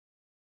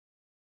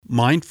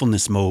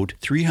Mindfulness Mode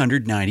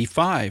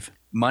 395.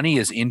 Money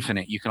is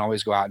infinite. You can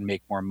always go out and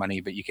make more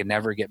money, but you can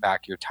never get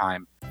back your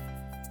time.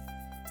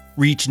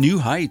 Reach new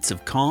heights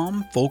of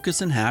calm, focus,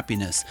 and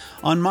happiness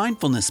on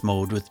Mindfulness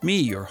Mode with me,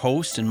 your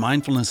host and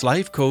mindfulness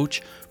life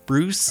coach,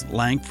 Bruce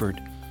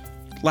Langford.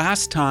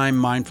 Last time,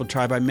 Mindful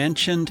Tribe, I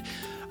mentioned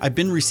I've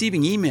been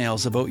receiving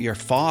emails about your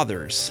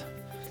fathers.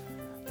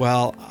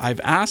 Well,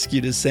 I've asked you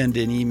to send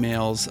in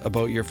emails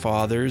about your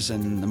fathers,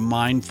 and the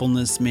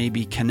mindfulness may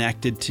be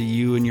connected to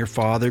you and your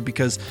father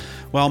because,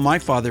 well, my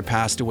father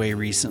passed away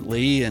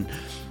recently, and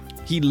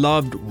he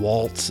loved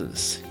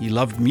waltzes. He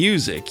loved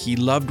music. He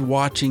loved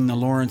watching the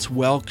Lawrence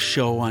Welk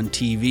show on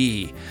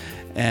TV.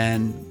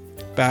 And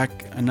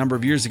back a number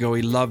of years ago,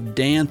 he loved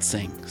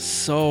dancing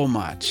so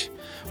much.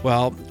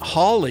 Well,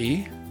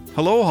 Holly,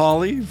 hello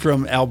Holly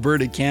from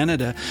Alberta,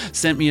 Canada,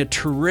 sent me a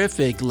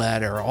terrific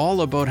letter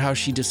all about how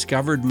she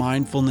discovered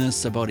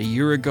mindfulness about a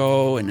year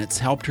ago, and it's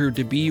helped her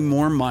to be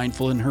more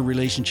mindful in her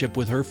relationship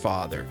with her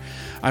father.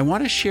 I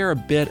want to share a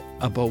bit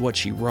about what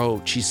she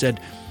wrote. She said,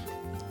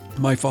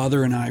 "My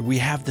father and I, we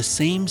have the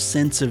same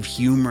sense of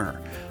humor.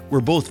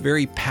 We're both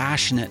very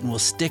passionate and will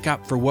stick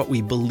up for what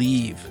we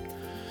believe."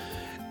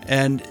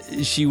 And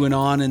she went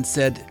on and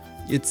said,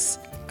 "It's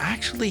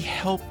actually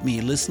helped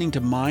me listening to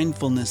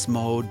Mindfulness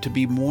Mode to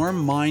be more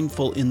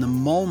mindful in the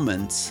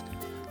moments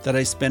that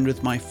I spend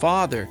with my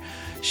father."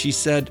 She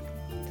said,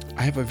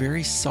 "I have a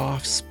very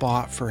soft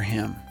spot for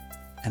him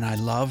and I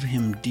love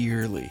him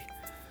dearly."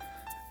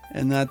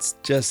 And that's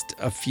just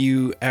a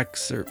few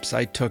excerpts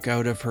I took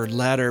out of her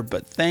letter,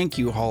 but thank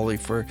you, Holly,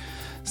 for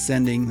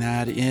sending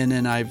that in.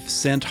 And I've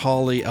sent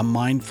Holly a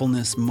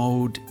Mindfulness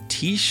Mode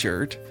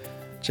t-shirt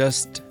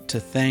just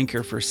to thank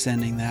her for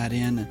sending that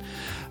in.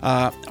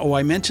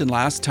 I mentioned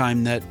last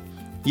time that,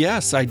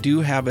 yes, I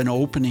do have an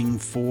opening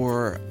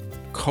for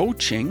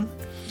coaching.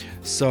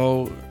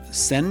 So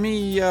send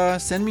me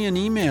an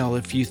email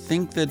if you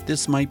think that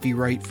this might be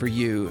right for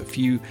you. If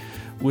you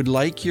would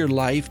like your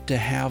life to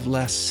have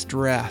less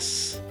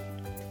stress,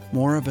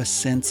 more of a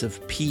sense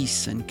of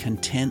peace and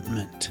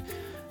contentment.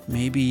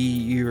 Maybe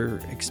you're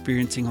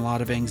experiencing a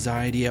lot of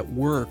anxiety at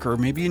work or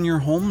maybe in your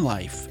home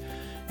life,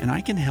 and I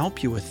can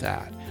help you with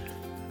that.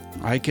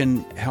 I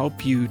can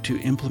help you to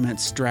implement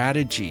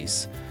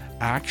strategies,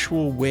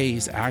 actual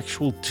ways,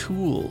 actual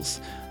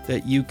tools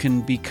that you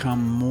can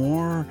become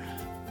more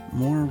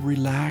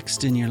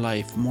relaxed in your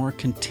life, more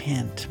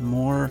content,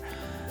 more,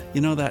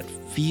 that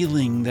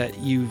feeling that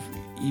you've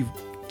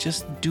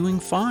just doing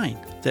fine,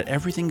 that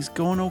everything's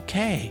going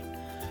okay.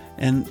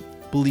 And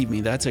believe me,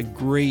 that's a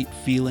great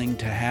feeling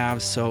to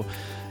have. So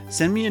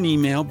send me an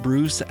email,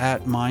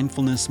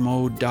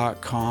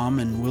 bruce@mindfulnessmode.com,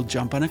 and we'll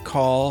jump on a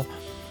call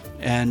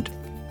and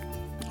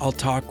I'll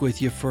talk with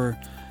you for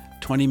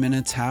 20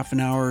 minutes, half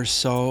an hour or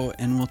so,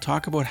 and we'll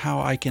talk about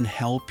how I can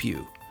help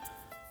you.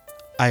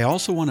 I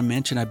also want to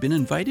mention I've been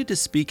invited to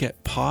speak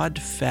at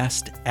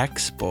PodFest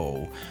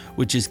Expo,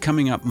 which is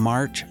coming up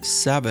March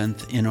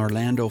 7th in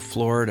Orlando,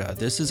 Florida.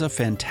 This is a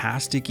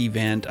fantastic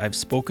event. I've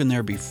spoken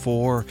there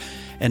before,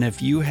 and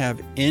if you have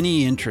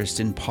any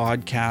interest in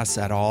podcasts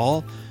at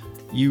all,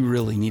 you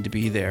really need to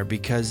be there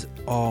because,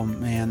 oh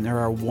man, there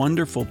are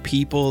wonderful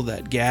people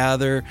that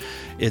gather.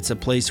 It's a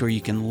place where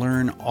you can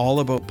learn all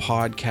about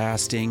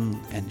podcasting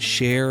and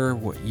share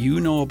what you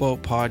know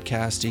about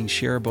podcasting,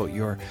 share about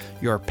your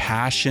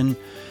passion.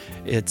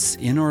 It's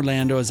in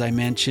Orlando, as I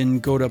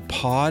mentioned. Go to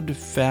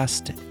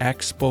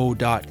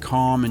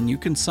podfestexpo.com and you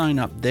can sign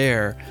up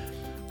there.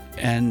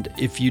 And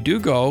if you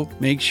do go,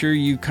 make sure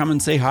you come and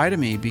say hi to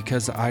me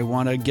because I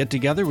want to get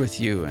together with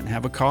you and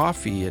have a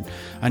coffee. And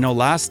I know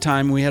last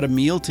time we had a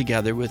meal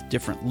together with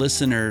different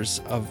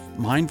listeners of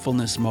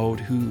Mindfulness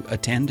Mode who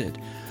attended.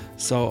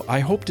 So I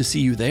hope to see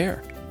you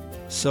there.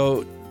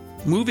 So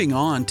moving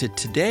on to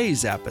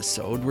today's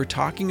episode, we're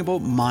talking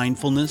about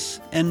mindfulness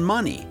and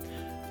money.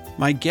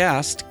 My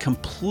guest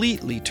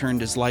completely turned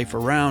his life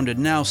around, and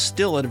now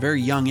still at a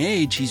very young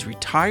age, he's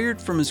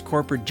retired from his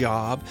corporate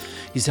job.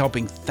 He's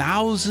helping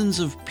thousands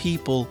of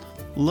people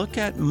look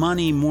at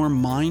money more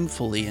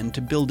mindfully and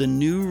to build a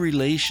new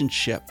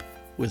relationship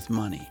with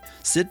money.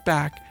 Sit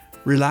back,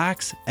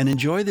 relax, and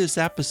enjoy this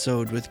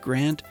episode with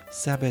Grant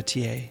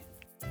Sabatier.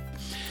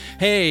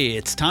 Hey,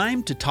 it's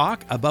time to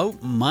talk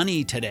about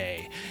money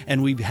today.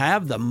 And we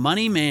have the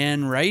money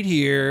man right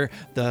here,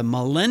 the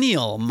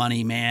millennial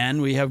money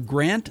man. We have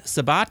Grant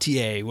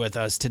Sabatier with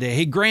us today.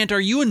 Hey, Grant, are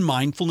you in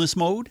mindfulness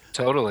mode?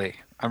 Totally.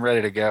 I'm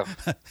ready to go.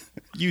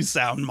 You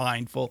sound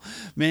mindful.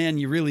 Man,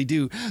 you really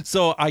do.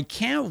 So I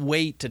can't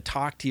wait to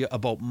talk to you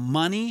about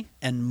money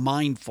and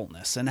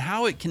mindfulness and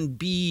how it can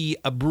be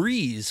a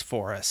breeze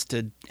for us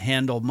to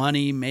handle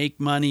money, make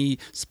money,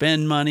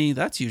 spend money.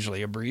 That's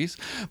usually a breeze.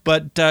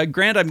 But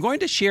Grant, I'm going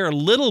to share a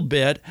little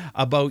bit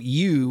about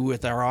you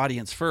with our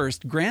audience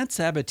first. Grant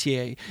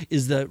Sabatier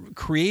is the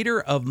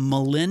creator of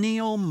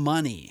Millennial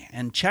Money.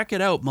 And check it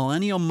out,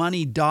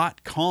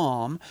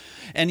 millennialmoney.com.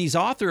 And he's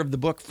author of the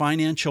book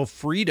Financial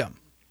Freedom.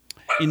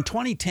 In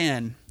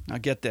 2010, now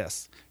get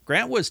this,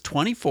 Grant was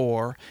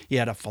 24, he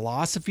had a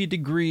philosophy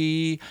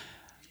degree,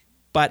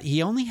 but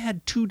he only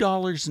had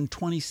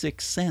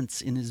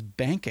 $2.26 in his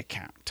bank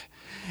account.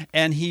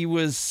 And he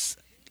was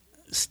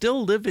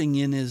still living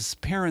in his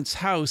parents'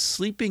 house,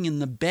 sleeping in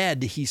the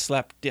bed he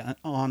slept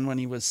on when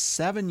he was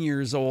 7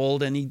 years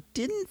old, and he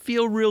didn't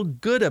feel real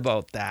good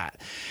about that.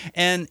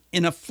 And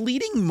in a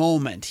fleeting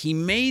moment, he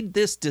made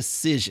this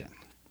decision,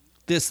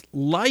 this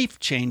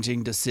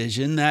life-changing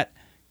decision, that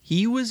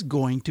he was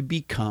going to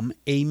become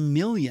a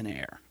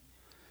millionaire.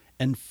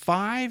 And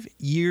 5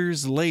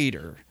 years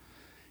later,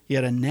 he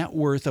had a net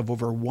worth of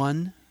over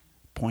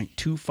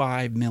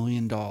 $1.25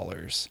 million.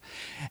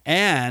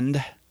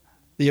 And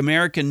the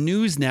American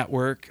news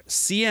network,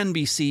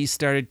 CNBC,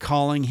 started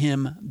calling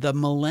him the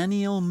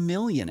Millennial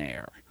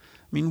Millionaire.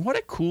 I mean, what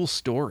a cool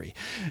story.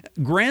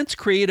 Grant's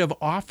creative,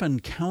 often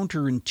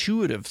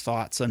counterintuitive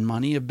thoughts on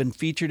money have been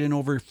featured in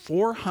over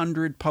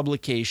 400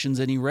 publications,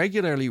 and he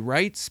regularly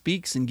writes,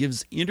 speaks, and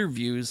gives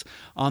interviews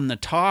on the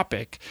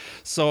topic.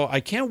 So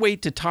I can't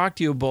wait to talk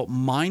to you about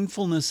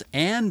mindfulness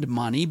and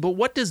money, but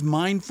what does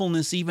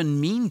mindfulness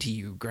even mean to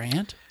you,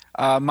 Grant?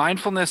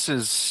 Mindfulness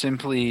is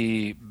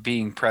simply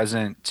being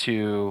present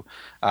to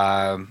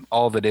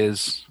all that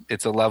is.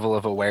 It's a level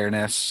of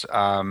awareness.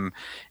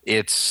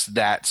 It's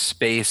that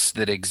space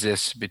that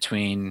exists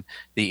between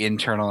the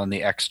internal and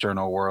the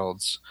external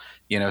worlds.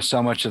 You know,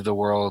 so much of the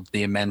world,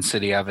 the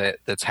immensity of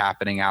it that's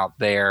happening out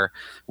there,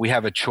 we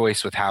have a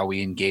choice with how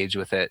we engage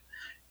with it.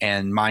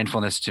 And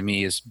mindfulness to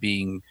me is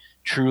being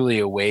truly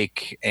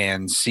awake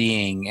and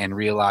seeing and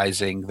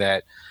realizing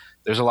that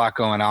there's a lot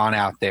going on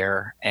out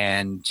there,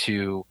 and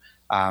to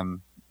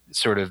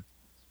sort of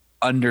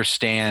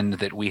understand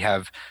that we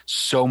have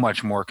so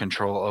much more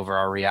control over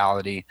our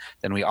reality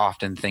than we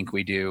often think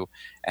we do,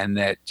 and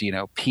that, you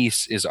know,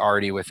 peace is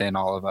already within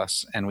all of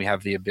us, and we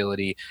have the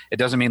ability. It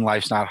doesn't mean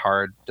life's not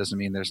hard, doesn't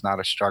mean there's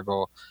not a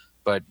struggle,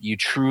 but you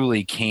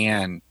truly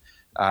can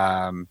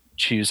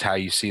choose how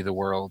you see the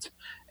world,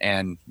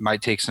 and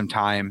might take some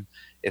time.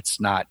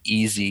 It's not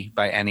easy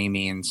by any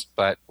means,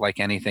 but like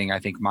anything, I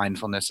think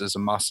mindfulness is a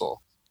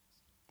muscle.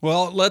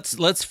 Well,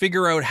 let's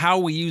figure out how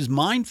we use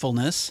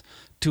mindfulness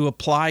to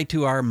apply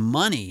to our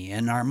money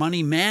and our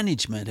money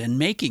management and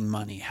making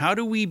money. How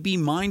do we be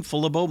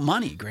mindful about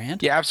money,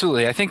 Grant? Yeah,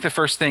 absolutely. I think the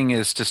first thing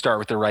is to start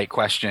with the right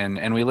question.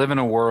 And we live in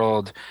a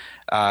world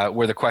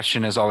where the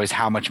question is always,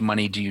 how much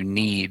money do you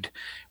need?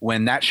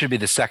 When that should be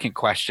the second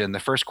question. The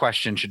first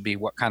question should be,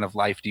 what kind of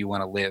life do you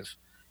want to live?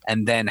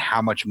 And then,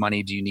 how much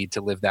money do you need to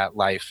live that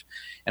life?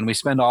 And we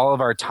spend all of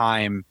our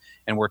time,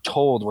 and we're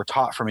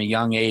taught from a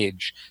young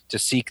age to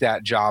seek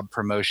that job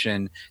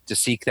promotion, to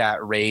seek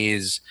that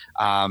raise,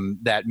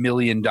 that $1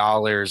 million,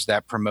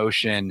 that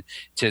promotion,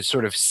 to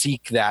sort of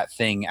seek that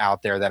thing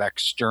out there, that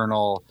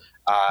external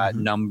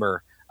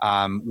number.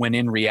 When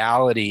in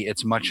reality,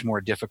 it's much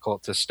more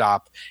difficult to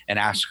stop and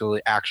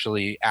actually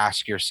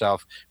ask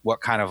yourself,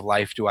 what kind of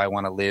life do I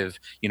want to live?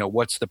 You know,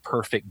 what's the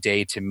perfect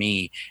day to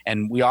me?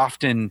 And we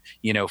often,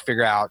 you know,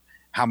 figure out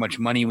how much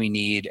money we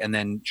need, and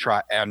then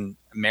try. And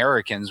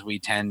Americans, we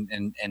tend,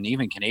 and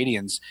even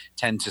Canadians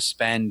tend to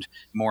spend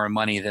more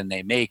money than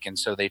they make, and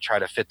so they try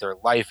to fit their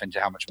life into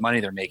how much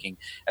money they're making,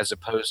 as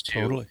opposed to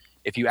Totally.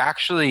 If you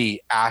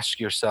actually ask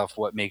yourself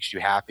what makes you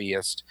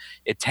happiest,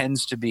 it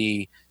tends to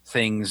be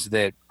things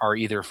that are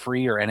either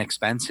free or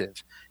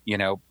inexpensive. You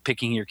know,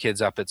 picking your kids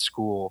up at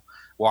school,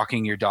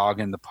 walking your dog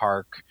in the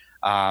park,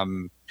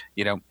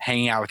 you know,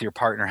 hanging out with your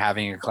partner,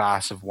 having a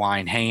glass of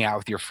wine, hanging out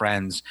with your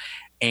friends.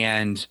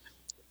 And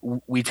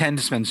we tend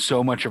to spend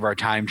so much of our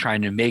time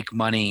trying to make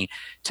money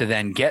to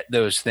then get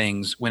those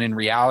things, when in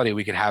reality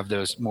we could have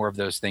more of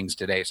those things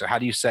today. So how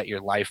do you set your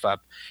life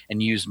up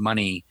and use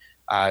money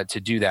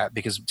to do that?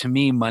 Because to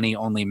me, money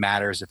only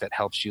matters if it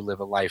helps you live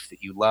a life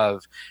that you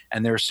love.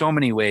 And there are so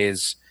many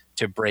ways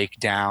to break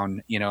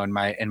down, you know, in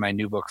my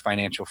new book,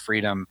 Financial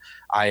Freedom,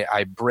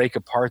 I break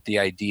apart the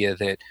idea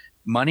that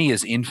money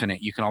is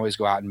infinite. You can always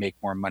go out and make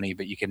more money,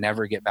 but you can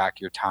never get back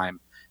your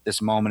time. This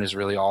moment is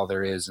really all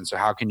there is. And so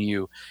how can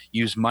you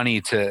use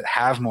money to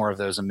have more of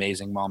those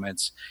amazing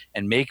moments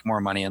and make more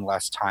money in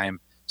less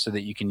time, so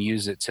that you can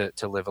use it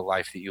to live a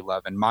life that you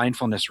love? And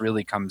mindfulness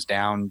really comes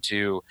down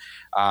to,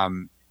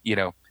 you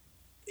know,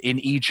 in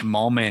each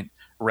moment,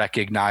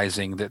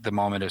 recognizing that the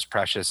moment is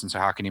precious. And so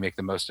how can you make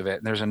the most of it?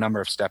 And there's a number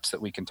of steps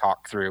that we can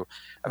talk through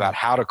about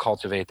how to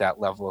cultivate that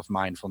level of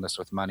mindfulness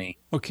with money.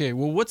 Okay,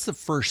 well, what's the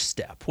first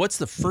step? What's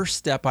the first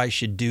step I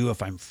should do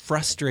if I'm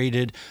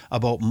frustrated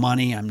about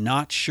money? I'm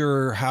not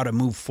sure how to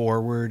move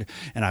forward,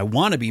 and I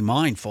want to be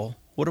mindful.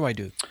 What do I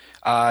do?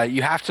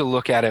 You have to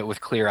look at it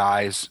with clear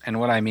eyes. And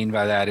what I mean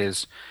by that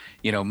is,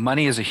 you know,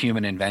 money is a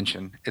human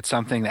invention. It's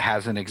something that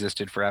hasn't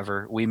existed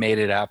forever. We made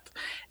it up.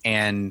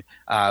 And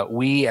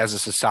we as a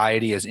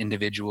society, as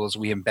individuals,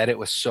 we embed it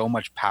with so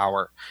much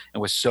power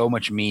and with so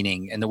much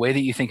meaning. And the way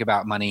that you think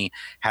about money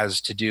has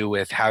to do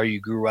with how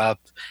you grew up,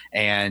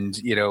 and,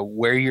 you know,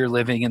 where you're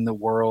living in the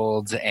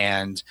world,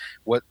 and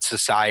what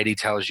society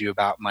tells you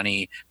about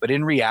money. But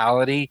in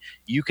reality,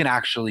 you can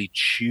actually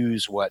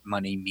choose what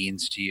money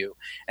means to you.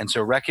 And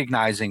so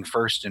recognizing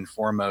first and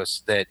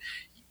foremost that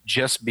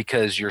just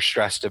because you're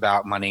stressed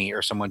about money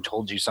or someone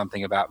told you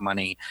something about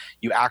money,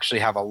 you actually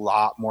have a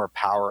lot more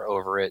power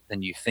over it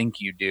than you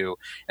think you do.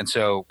 And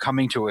so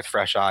coming to it with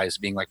fresh eyes,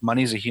 being like,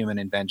 money's a human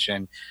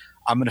invention.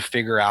 I'm going to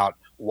figure out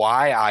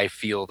why I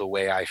feel the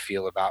way I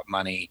feel about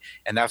money.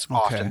 And that's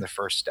often the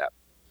first step.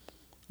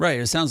 Right.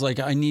 It sounds like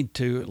I need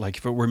to, like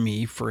if it were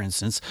me, for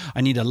instance,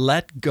 I need to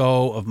let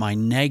go of my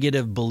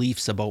negative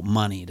beliefs about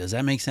money. Does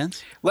that make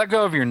sense? Let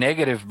go of your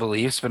negative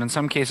beliefs, but in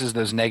some cases,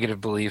 those negative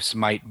beliefs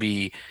might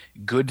be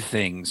good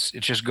things.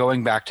 It's just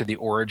going back to the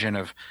origin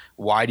of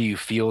why do you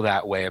feel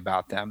that way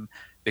about them?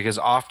 Because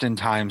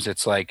oftentimes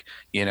it's like,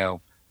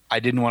 I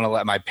didn't want to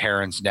let my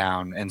parents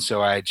down. And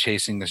so I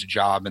chasing this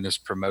job and this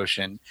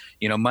promotion.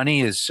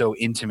 Money is so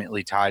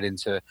intimately tied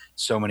into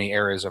so many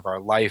areas of our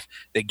life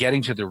that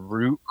getting to the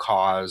root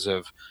cause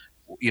of,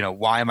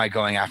 why am I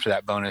going after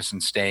that bonus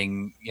and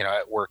staying,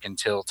 at work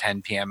until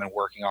 10 p.m. and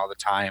working all the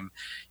time?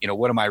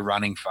 What am I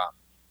running from?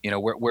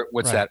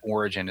 What's that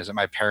origin? Is it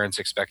my parents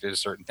expected a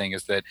certain thing?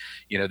 Is that,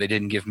 they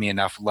didn't give me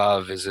enough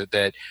love? Is it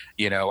that,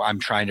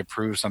 I'm trying to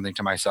prove something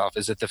to myself?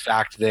 Is it the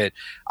fact that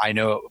I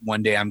know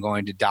one day I'm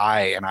going to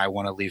die and I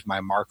want to leave my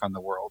mark on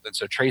the world? And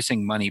so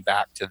tracing money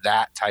back to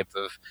that type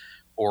of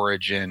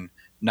origin,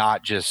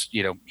 not just,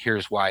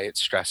 here's why it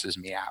stresses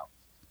me out.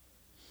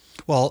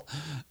 Well,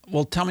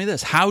 tell me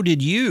this. How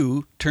did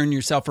you turn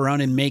yourself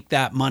around and make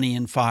that money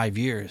in 5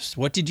 years?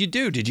 What did you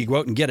do? Did you go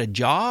out and get a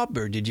job,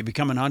 or did you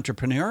become an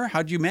entrepreneur?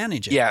 How did you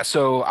manage it? Yeah.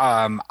 So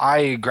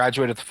I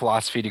graduated with a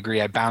philosophy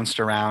degree. I bounced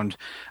around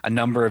a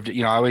number of,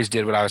 I always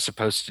did what I was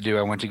supposed to do.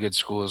 I went to good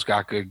schools,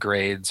 got good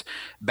grades,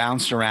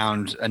 bounced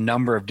around a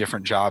number of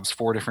different jobs,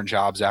 4 different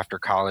jobs after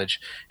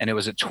college. And it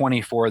was at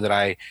 24 that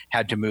I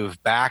had to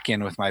move back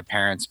in with my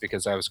parents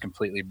because I was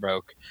completely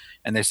broke.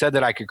 And they said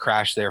that I could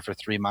crash there for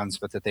 3 months,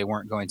 but that they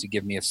weren't going to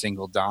give me a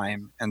single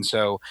dime. And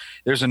so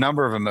there's a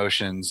number of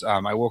emotions.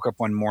 I woke up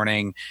one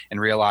morning and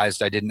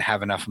realized I didn't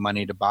have enough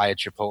money to buy a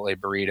Chipotle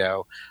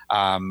burrito.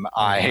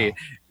 I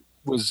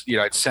was,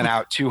 I'd sent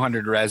out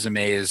 200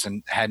 resumes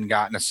and hadn't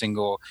gotten a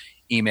single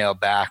email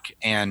back.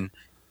 And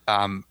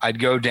I'd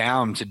go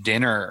down to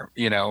dinner,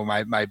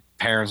 my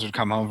parents would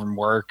come home from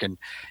work, and,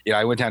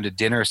 I went down to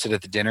dinner, sit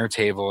at the dinner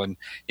table, and,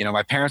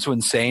 my parents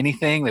wouldn't say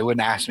anything. They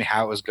wouldn't ask me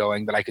how it was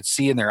going, but I could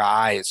see in their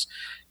eyes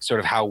sort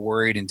of how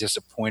worried and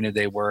disappointed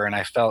they were. And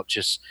I felt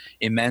just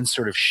immense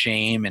sort of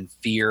shame and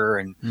fear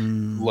and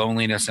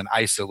loneliness and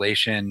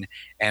isolation.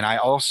 And I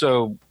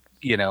also,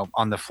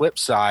 on the flip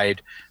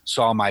side,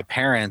 saw my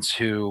parents,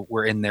 who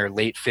were in their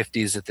late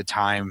 50s at the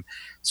time,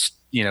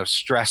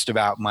 stressed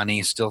about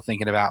money, still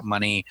thinking about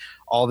money.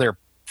 All their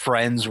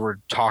friends were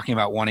talking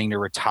about wanting to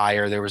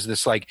retire. There was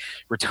this, like,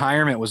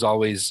 retirement was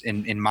always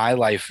in my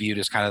life viewed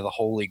as kind of the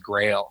holy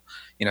grail,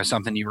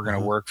 something you were going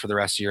to work for the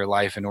rest of your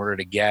life in order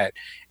to get.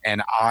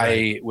 And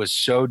I was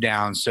so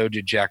down, so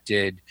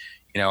dejected.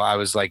 I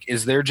was like,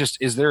 is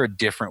there a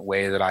different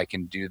way that I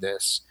can do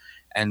this?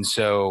 And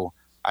so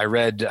I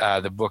read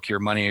the book, Your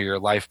Money or Your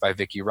Life by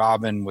Vicki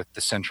Robin, with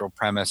the central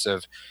premise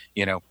of,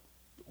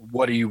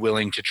 what are you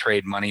willing to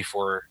trade money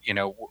for?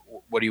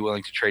 What are you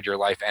willing to trade your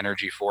life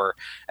energy for?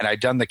 And I'd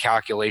done the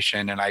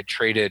calculation, and I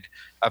traded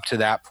up to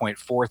that point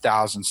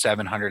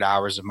 4,700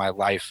 hours of my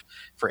life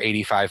for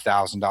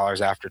 $85,000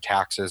 after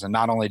taxes. And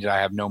not only did I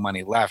have no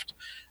money left,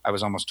 I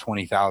was almost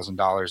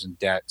 $20,000 in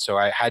debt. So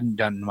I hadn't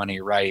done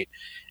money right.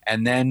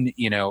 And then,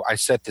 I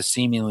set the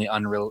seemingly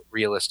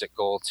unrealistic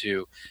goal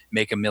to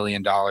make $1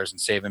 million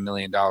and save $1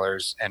 million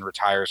and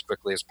retire as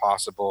quickly as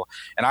possible.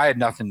 And I had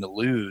nothing to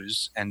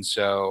lose. And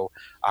so,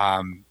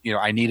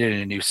 I needed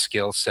a new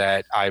skill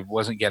set. I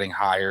wasn't getting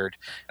hired,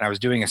 and I was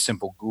doing a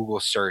simple Google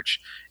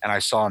search, and I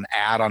saw an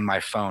ad on my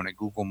phone, a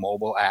Google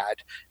mobile ad.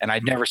 And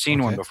I'd never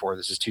seen one before.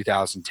 This is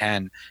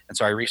 2010. And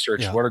so I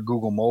researched what are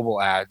Google mobile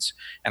ads.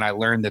 And I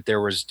learned that there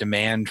was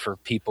demand for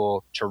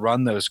people to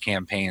run those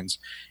campaigns.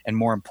 And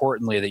more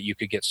importantly, that you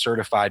could get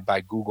certified by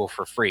Google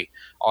for free.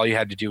 All you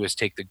had to do was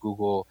take the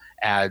Google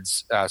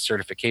Ads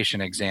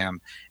certification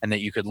exam, and that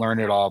you could learn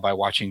it all by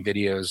watching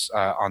videos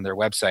on their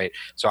website.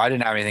 So I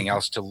didn't have anything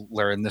else to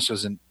learn. This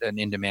was an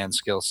in-demand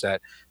skill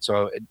set.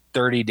 So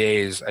 30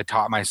 days, I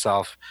taught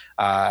myself,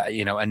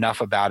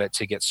 enough about it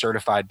to get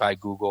certified by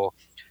Google.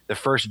 The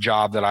first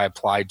job that I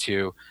applied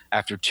to,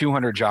 after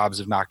 200 jobs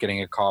of not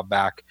getting a call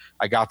back,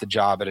 I got the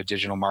job at a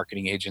digital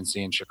marketing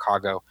agency in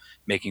Chicago,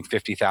 making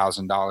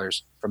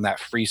 $50,000 from that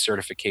free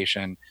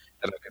certification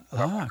that I could put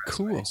on my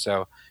resume. Cool.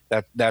 So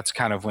that's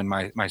kind of when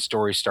my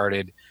story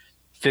started.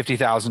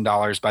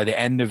 $50,000. By the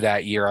end of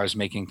that year, I was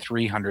making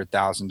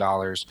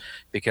 $300,000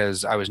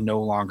 because I was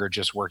no longer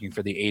just working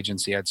for the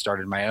agency. I'd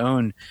started my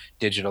own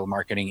digital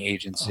marketing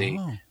agency,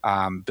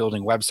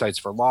 building websites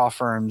for law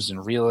firms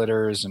and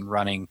realtors and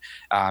running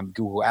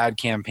Google ad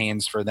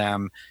campaigns for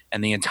them.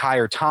 And the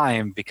entire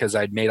time, because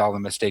I'd made all the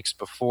mistakes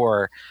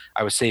before,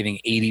 I was saving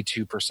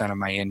 82% of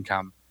my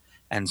income.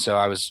 And so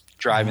I was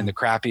driving the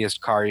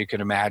crappiest car you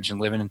could imagine,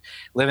 living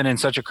in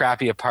such a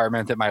crappy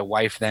apartment that my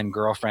wife, then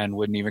girlfriend,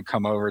 wouldn't even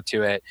come over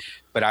to it.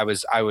 But I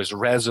was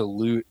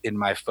resolute in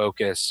my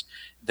focus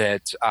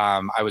that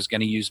I was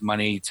going to use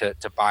money to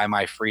buy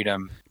my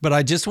freedom. But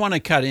I just want to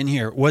cut in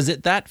here. Was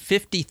it that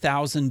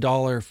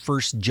 $50,000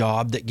 first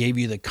job that gave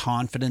you the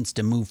confidence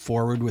to move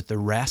forward with the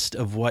rest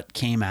of what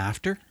came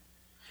after?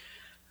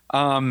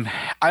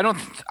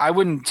 I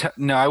wouldn't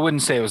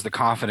say it was the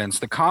confidence.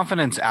 The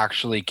confidence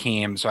actually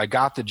came. So I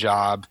got the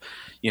job,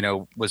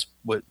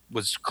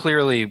 was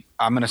clearly,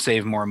 I'm going to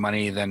save more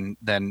money than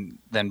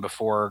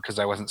before, because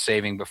I wasn't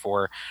saving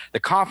before. The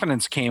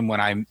confidence came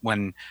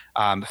when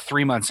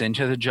 3 months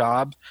into the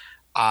job,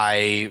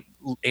 I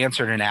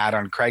answered an ad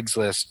on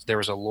Craigslist. There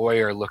was a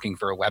lawyer looking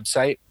for a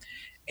website,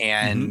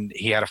 and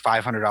he had a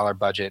 $500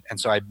 budget. And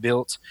so I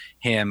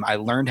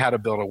learned how to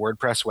build a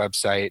WordPress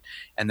website,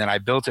 and then I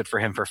built it for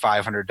him for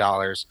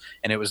 $500.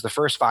 And it was the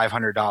first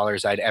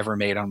 $500 I'd ever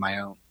made on my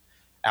own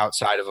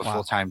outside of a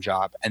full-time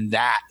job. And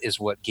that is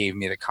what gave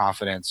me the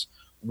confidence.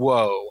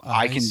 Whoa,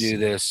 I can do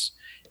this.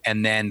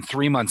 And then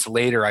 3 months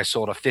later, I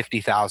sold a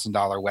 $50,000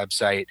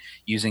 website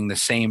using the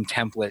same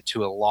template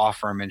to a law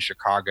firm in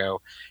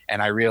Chicago.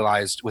 And I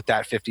realized with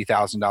that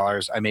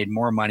 $50,000, I made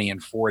more money in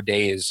 4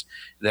 days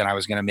than I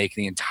was going to make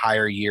the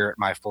entire year at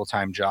my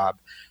full-time job.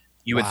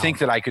 You would think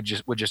that I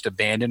would just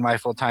abandon my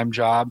full-time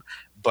job,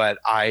 but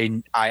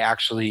I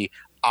actually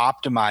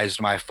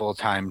optimized my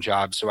full-time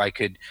job so I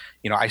could,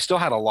 I still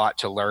had a lot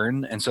to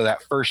learn. And so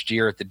that first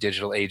year at the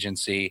digital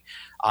agency,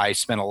 I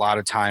spent a lot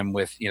of time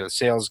with, the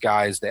sales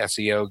guys, the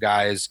SEO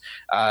guys,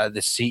 the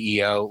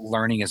CEO,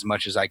 learning as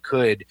much as I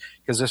could,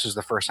 because this was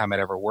the first time I'd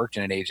ever worked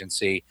in an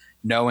agency,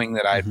 knowing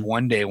that I'd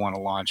one day want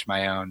to launch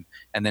my own.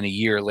 And then a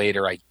year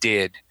later, I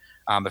did.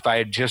 If I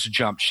had just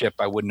jumped ship,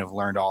 I wouldn't have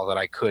learned all that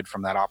I could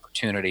from that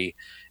opportunity.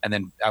 And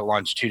then I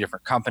launched 2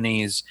 different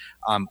companies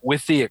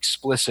with the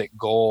explicit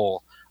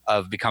goal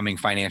of becoming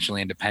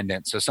financially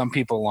independent. So some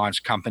people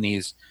launch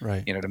companies,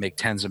 to make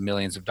tens of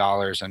millions of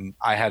dollars. And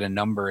I had a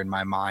number in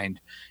my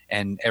mind,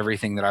 and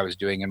everything that I was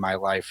doing in my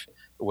life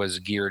was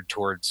geared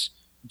towards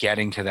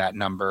getting to that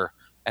number.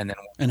 And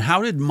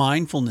how did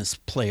mindfulness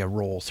play a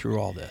role through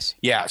all this?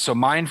 Yeah. So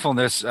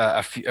mindfulness,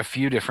 a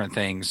few different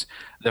things.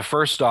 The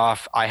first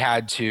off, I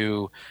had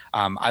to,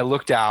 I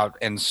looked out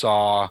and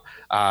saw,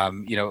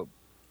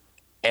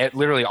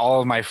 literally all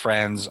of my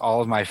friends,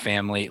 all of my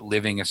family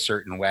living a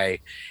certain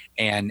way.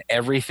 And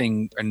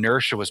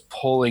inertia was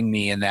pulling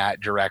me in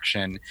that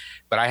direction.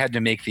 But I had to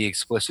make the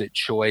explicit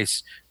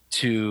choice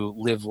to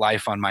live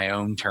life on my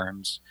own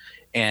terms.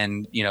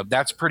 And,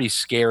 that's pretty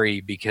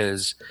scary,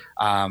 because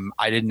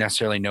I didn't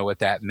necessarily know what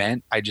that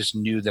meant. I just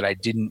knew that I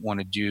didn't want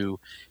to do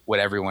what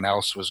everyone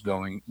else was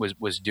doing.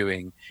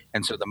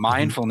 And so the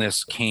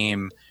mindfulness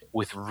came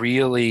with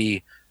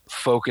really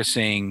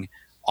focusing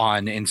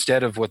on,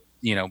 instead of what,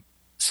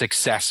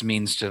 success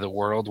means to the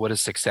world, what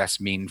does success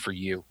mean for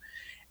you?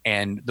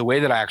 And the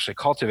way that I actually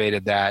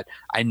cultivated that,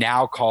 I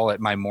now call it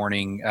my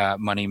morning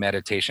money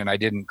meditation. I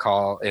didn't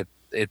call it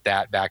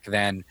that back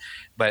then,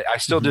 but I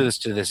still do this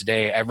to this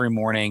day. Every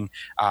morning,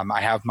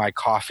 I have my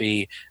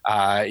coffee,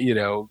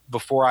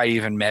 before I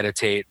even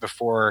meditate,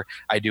 before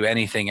I do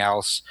anything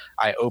else,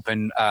 I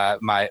open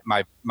my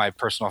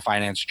personal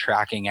finance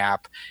tracking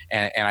app,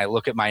 and I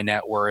look at my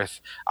net worth.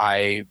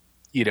 I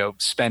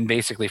spend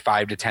basically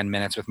 5 to 10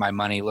 minutes with my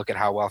money, look at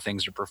how well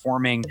things are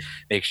performing,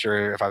 make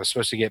sure if I was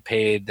supposed to get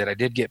paid that I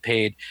did get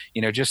paid,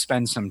 just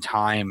spend some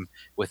time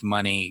with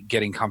money,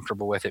 getting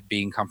comfortable with it,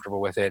 being comfortable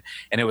with it.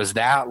 And it was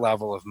that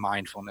level of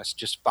mindfulness,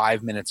 just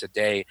 5 minutes a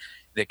day,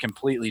 that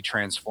completely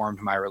transformed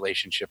my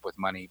relationship with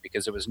money,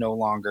 because it was no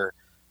longer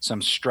some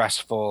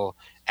stressful,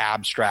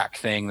 abstract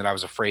thing that I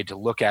was afraid to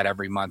look at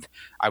every month.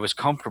 I was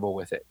comfortable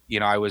with it.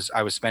 I was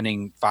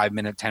spending 5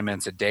 minutes, 10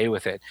 minutes a day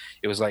with it.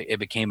 It was like it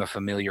became a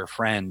familiar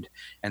friend.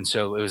 And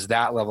so it was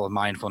that level of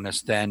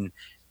mindfulness. Then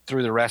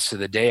through the rest of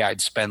the day,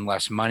 I'd spend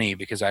less money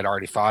because I'd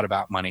already thought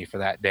about money for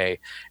that day.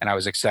 And I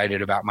was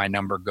excited about my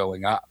number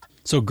going up.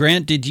 So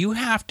Grant, did you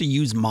have to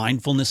use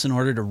mindfulness in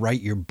order to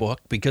write your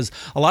book? Because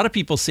a lot of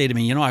people say to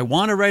me, I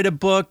want to write a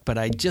book, but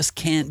I just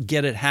can't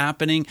get it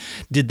happening.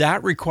 Did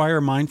that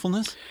require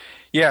mindfulness?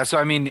 Yeah. So,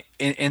 I mean,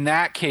 in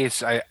that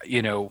case,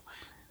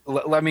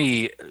 let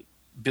me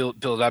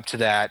build up to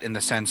that in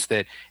the sense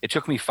that it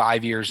took me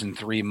 5 years and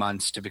 3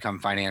 months to become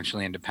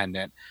financially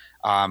independent.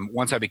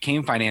 Once I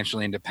became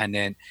financially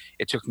independent,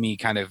 it took me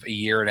kind of a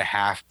year and a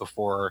half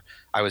before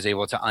I was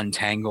able to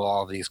untangle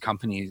all of these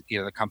companies,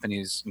 the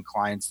companies and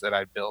clients that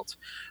I built.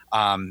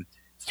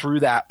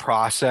 Through that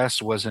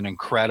process was an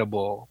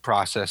incredible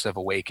process of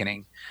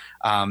awakening.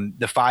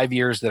 The 5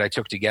 years that I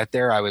took to get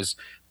there, I was,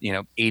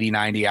 80,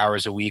 90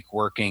 hours a week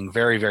working,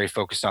 very, very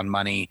focused on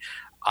money.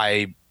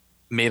 I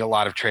made a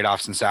lot of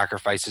trade-offs and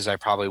sacrifices I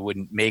probably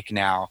wouldn't make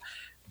now.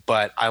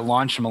 But I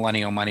launched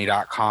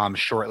millennialmoney.com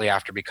shortly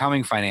after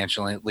becoming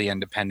financially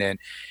independent.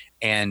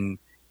 And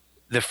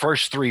the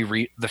first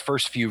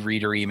few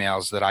reader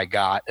emails that I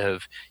got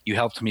of, you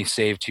helped me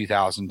save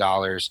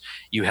 $2,000.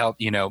 You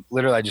helped,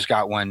 literally I just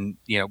got one,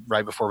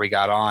 right before we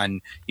got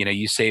on,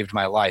 you saved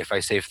my life. I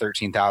saved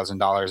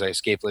 $13,000. I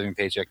escaped living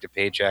paycheck to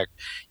paycheck.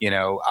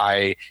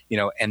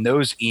 And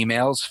those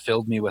emails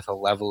filled me with a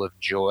level of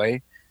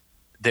joy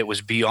that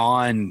was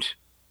beyond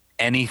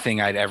anything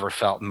I'd ever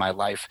felt in my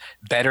life.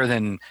 Better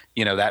than,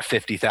 that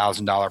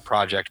 $50,000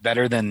 project,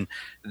 better than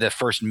the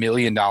first $1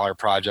 million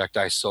project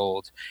I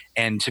sold.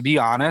 And to be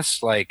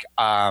honest, like,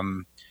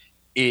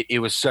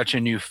 it was such a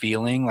new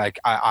feeling. Like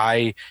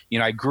I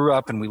grew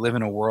up and we live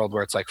in a world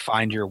where it's like,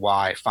 find your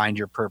why, find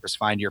your purpose,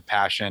 find your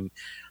passion,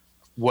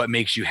 what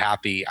makes you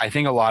happy. I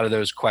think a lot of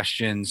those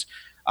questions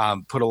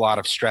put a lot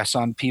of stress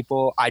on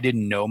people. I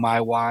didn't know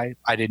my why.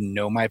 I didn't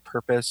know my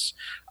purpose.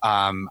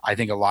 I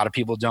think a lot of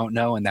people don't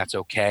know, and that's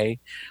okay.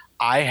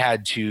 I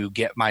had to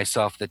get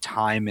myself the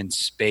time and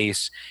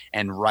space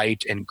and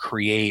write and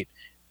create,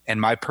 and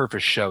my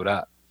purpose showed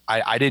up.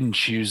 I didn't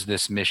choose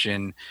this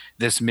mission.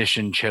 This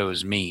mission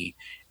chose me.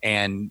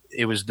 And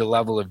it was the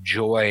level of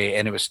joy,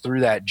 and it was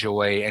through that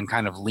joy and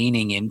kind of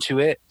leaning into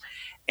it.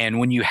 And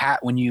when you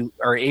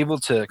are able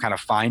to kind of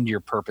find your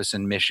purpose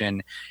and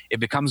mission, it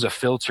becomes a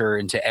filter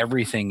into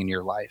everything in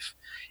your life.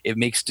 It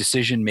makes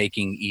decision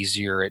making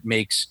easier. It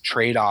makes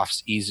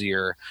trade-offs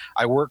easier.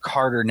 I work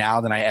harder now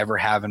than I ever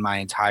have in my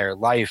entire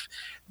life,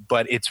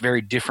 but it's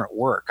very different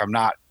work. I'm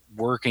not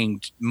working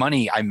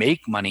money. I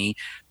make money,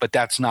 but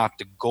that's not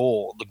the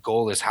goal. The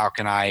goal is, how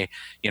can I,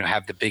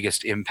 have the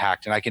biggest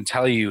impact? And I can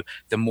tell you,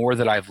 the more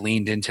that I've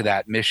leaned into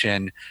that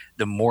mission,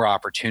 the more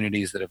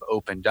opportunities that have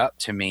opened up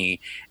to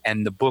me.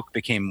 And the book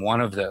became one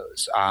of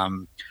those. I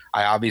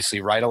obviously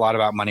write a lot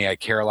about money. I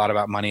care a lot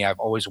about money. I've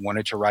always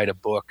wanted to write a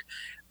book,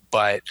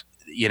 but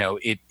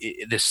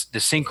the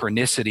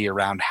synchronicity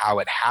around how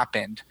it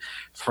happened,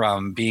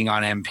 from being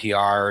on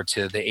NPR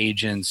to the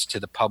agents to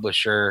the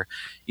publisher,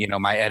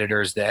 my editor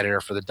is the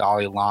editor for the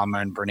Dalai Lama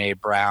and Brene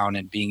Brown,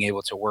 and being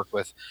able to work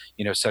with,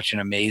 such an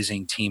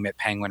amazing team at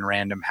Penguin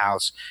Random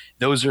House.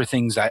 Those are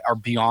things that are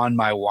beyond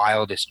my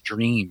wildest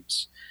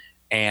dreams.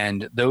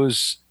 And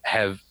those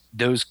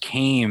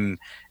came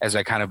as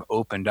I kind of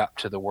opened up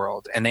to the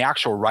world. And the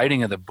actual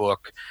writing of the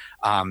book,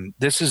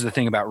 this is the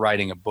thing about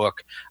writing a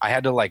book. I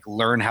had to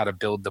learn how to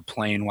build the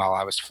plane while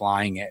I was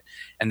flying it.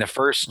 And the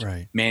first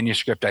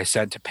manuscript I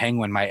sent to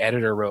Penguin, my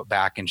editor wrote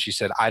back and she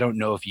said, "I don't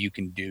know if you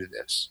can do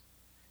this.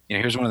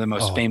 Here's one of the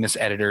most famous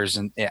editors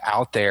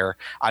out there.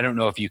 I don't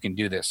know if you can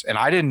do this." And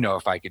I didn't know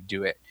if I could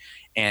do it.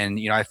 And,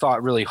 I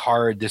thought really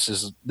hard. This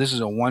is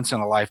a once in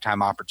a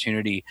lifetime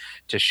opportunity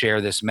to share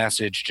this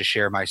message, to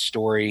share my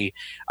story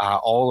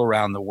all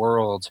around the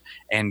world.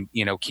 And,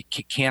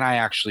 can I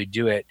actually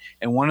do it?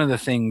 And one of the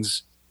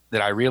things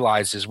that I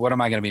realized is, what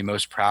am I going to be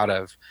most proud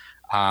of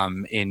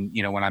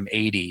when I'm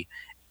 80?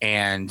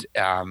 And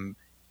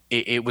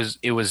it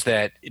was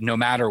that no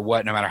matter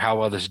how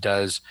well this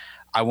does,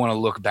 I want to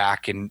look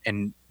back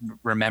and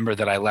remember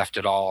that I left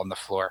it all on the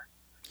floor.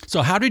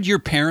 So how did your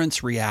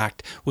parents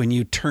react when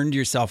you turned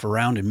yourself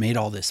around and made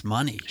all this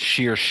money?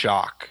 Sheer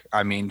shock.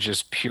 I mean,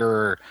 just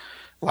pure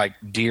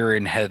deer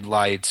in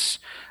headlights.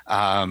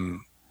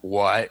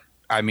 What?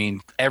 I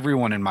mean,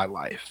 everyone in my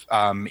life,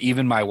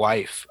 even my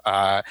wife,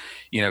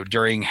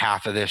 during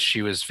half of this,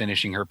 she was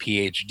finishing her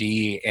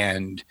PhD,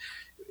 and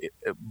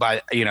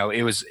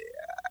it was,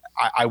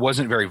 I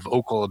wasn't very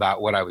vocal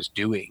about what I was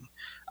doing.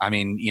 I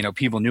mean,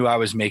 people knew I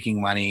was making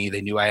money.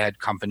 They knew I had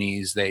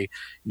companies. They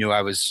knew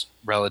I was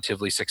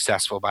relatively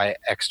successful by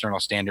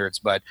external standards.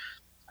 But,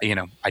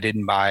 I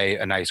didn't buy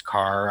a nice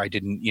car. I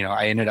didn't,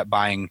 I ended up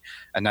buying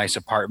a nice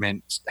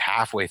apartment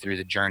halfway through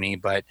the journey.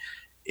 But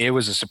it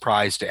was a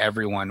surprise to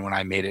everyone when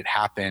I made it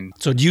happen.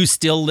 So do you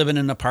still live in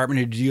an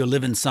apartment, or do you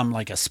live in some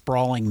a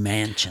sprawling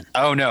mansion?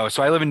 Oh, no.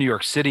 So I live in New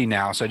York City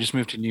now. So I just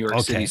moved to New York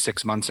City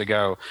 6 months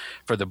ago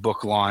for the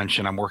book launch,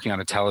 and I'm working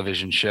on a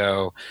television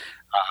show.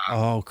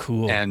 Oh,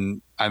 cool.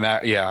 And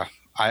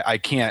I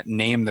can't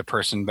name the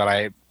person,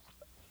 but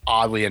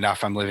oddly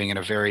enough, I'm living in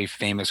a very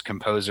famous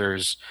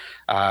composer's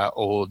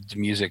old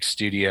music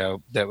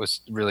studio. That was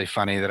really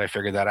funny that I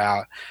figured that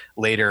out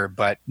later.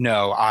 But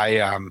no,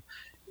 I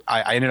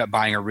ended up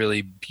buying a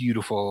really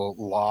beautiful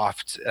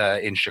loft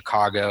in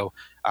Chicago,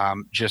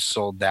 just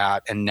sold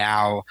that. And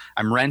now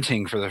I'm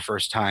renting for the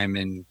first time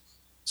in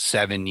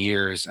 7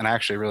 years. And I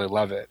actually really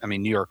love it. I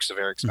mean, New York's a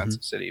very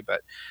expensive city,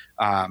 but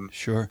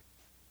sure.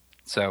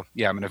 So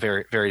yeah, I'm in a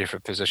very, very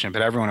different position,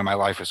 but everyone in my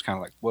life was kind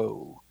of like,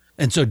 whoa.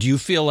 And so do you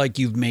feel like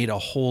you've made a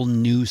whole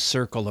new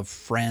circle of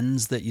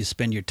friends that you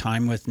spend your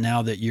time with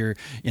now that you're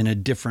in a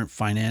different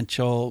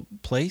financial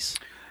place?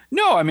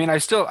 No, I mean, I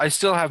still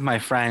have my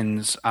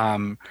friends.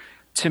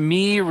 To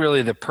me,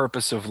 really the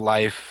purpose of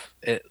life,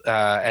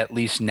 at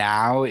least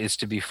now, is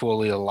to be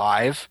fully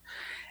alive.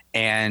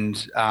 And,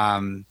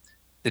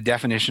 the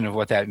definition of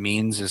what that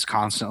means is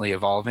constantly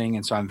evolving.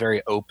 And so I'm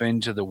very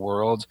open to the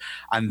world.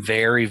 I'm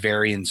very,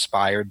 very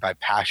inspired by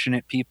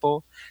passionate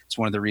people. It's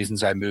one of the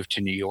reasons I moved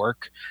to New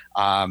York.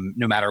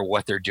 No matter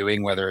what they're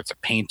doing, whether it's a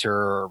painter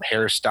or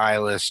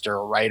hairstylist or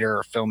a writer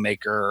or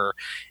filmmaker or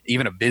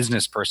even a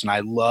business person, I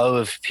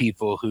love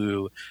people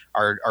who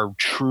are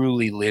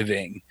truly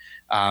living.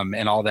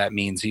 And all that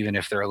means, even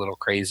if they're a little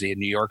crazy. And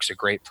New York's a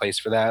great place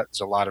for that. There's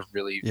a lot of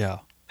really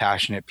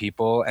passionate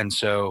people. And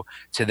so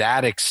to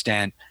that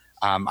extent,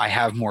 I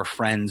have more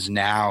friends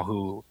now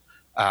who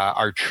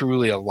are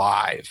truly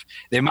alive.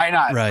 They might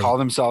not call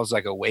themselves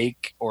like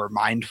awake or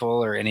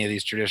mindful or any of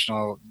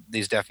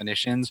these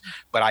definitions,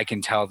 but I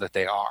can tell that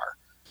they are.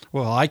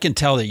 Well, I can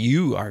tell that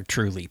you are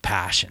truly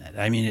passionate.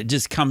 I mean, it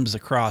just comes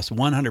across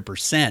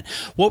 100%.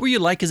 What were you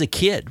like as a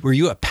kid? Were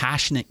you a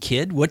passionate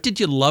kid? What did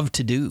you love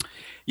to do?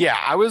 Yeah,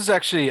 I was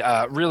actually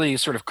a really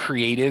sort of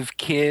creative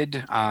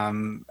kid.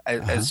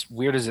 As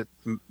weird as it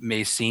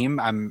may seem,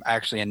 I'm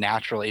actually a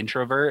natural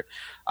introvert.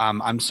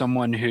 I'm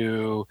someone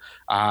who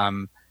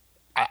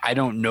I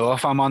don't know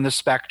if I'm on the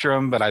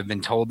spectrum, but I've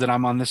been told that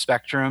I'm on the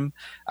spectrum,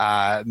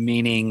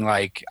 meaning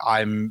like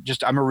I'm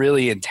a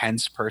really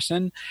intense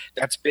person.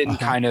 That's been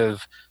kind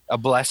of a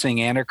blessing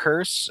and a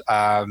curse.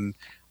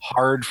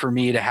 Hard for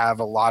me to have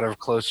a lot of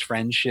close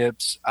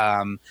friendships.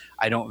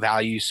 I don't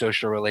value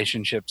social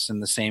relationships in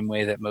the same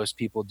way that most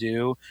people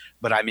do,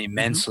 but I'm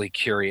immensely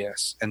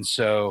curious. And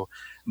so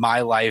my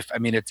life, I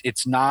mean,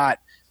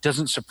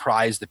 doesn't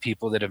surprise the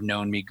people that have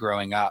known me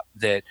growing up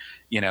that,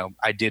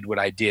 I did what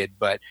I did,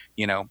 but,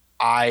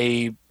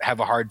 I have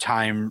a hard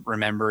time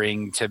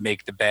remembering to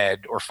make the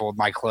bed or fold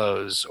my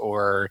clothes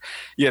or,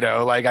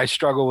 like I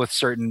struggle with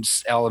certain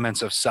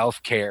elements of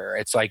self-care.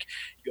 It's like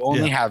you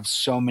only have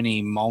so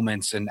many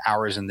moments and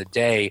hours in the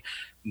day.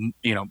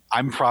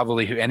 I'm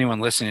probably,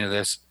 anyone listening to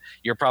this,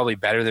 you're probably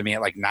better than me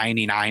at like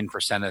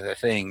 99% of the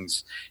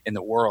things in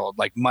the world.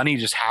 Like money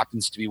just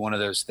happens to be one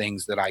of those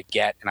things that I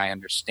get and I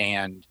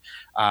understand.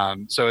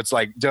 So it's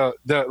like, people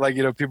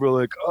are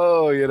like,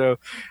 oh,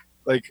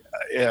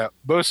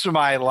 most of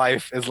my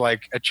life is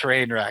like a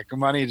train wreck.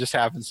 Money just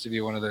happens to be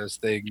one of those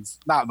things.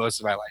 Not most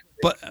of my life.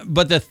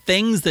 But the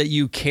things that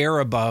you care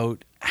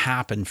about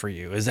happen for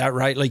you. Is that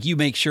right? Like you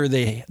make sure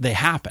they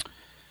happen.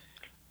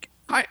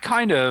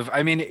 Kind of.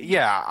 I mean,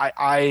 yeah,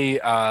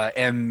 I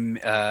am,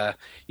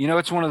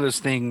 it's one of those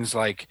things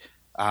like,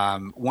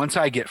 once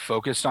I get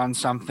focused on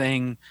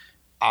something,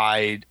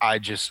 I'm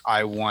just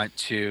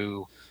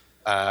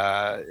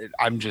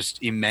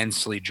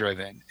immensely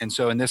driven. And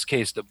so in this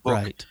case, the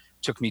book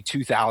took me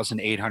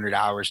 2,800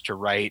 hours to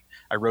write.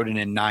 I wrote it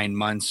in 9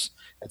 months.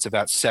 It's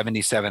about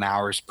 77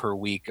 hours per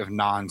week of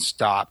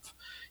nonstop.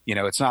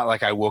 It's not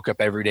like I woke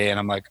up every day and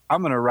I'm like,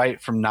 I'm going to write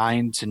from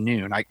 9 to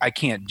noon. I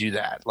can't do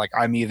that. Like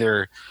I'm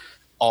either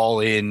all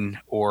in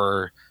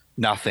or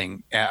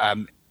nothing. I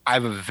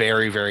have a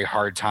very, very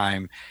hard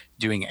time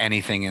doing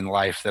anything in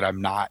life that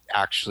I'm not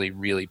actually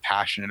really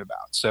passionate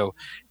about.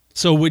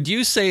 So would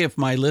you say if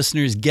my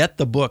listeners get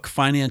the book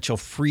Financial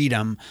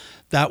Freedom,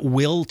 that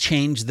will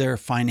change their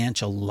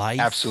financial life?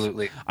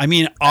 Absolutely. I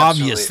mean,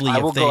 obviously, I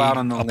will if they go out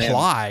on the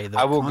apply limb.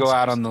 I will go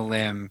out on the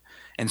limb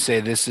and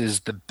say this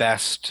is the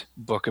best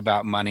book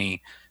about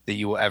money that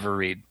you will ever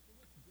read.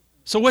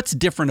 So what's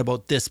different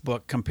about this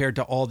book compared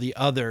to all the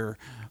other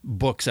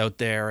books out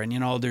there? And,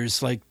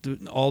 there's like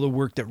all the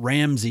work that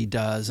Ramsey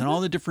does and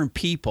all the different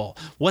people.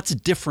 What's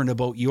different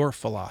about your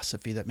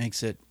philosophy that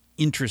makes it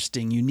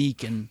interesting,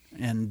 unique, and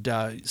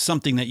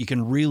something that you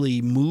can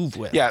really move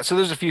with? Yeah, so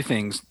there's a few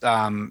things.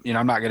 I'm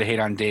not going to hate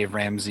on Dave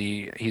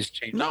Ramsey. He's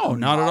changed. No,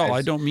 not lives. At all.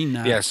 I don't mean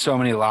that. Yeah, so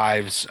many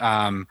lives.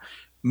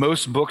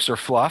 Most books are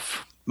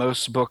fluff.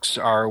 Most books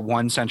are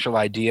one central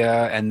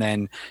idea and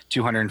then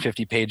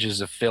 250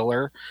 pages of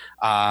filler.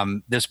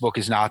 This book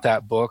is not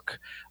that book.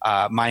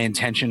 My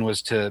intention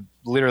was to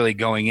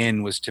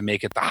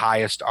make it the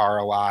highest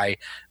ROI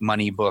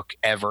money book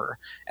ever.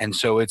 And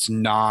so it's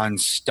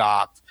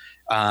nonstop.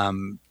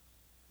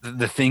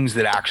 The things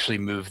that actually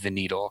move the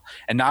needle.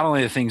 And not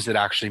only the things that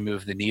actually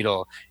move the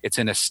needle, it's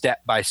in a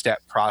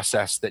step-by-step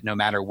process that no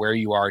matter where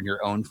you are in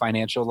your own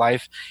financial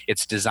life,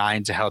 it's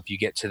designed to help you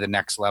get to the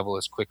next level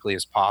as quickly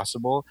as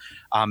possible.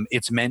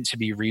 It's meant to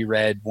be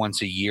reread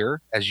once a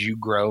year as you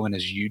grow and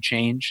as you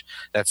change.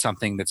 That's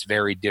something that's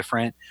very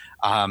different.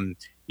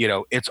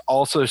 It's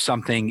also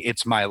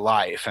it's my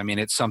life. I mean,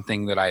 it's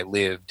something that I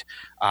lived.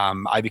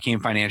 I became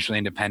financially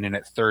independent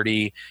at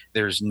 30.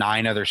 There's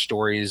 9 other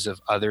stories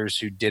of others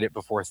who did it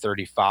before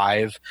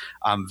 35,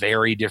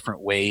 very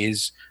different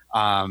ways.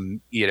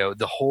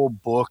 The whole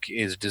book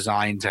is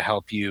designed to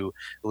help you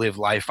live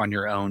life on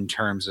your own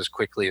terms as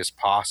quickly as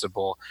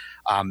possible.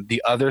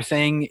 The other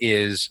thing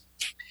is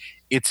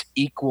it's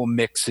equal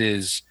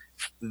mixes.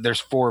 There's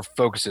 4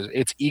 focuses.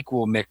 It's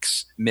equal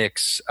mix,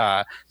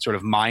 sort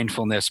of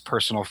mindfulness,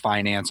 personal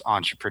finance,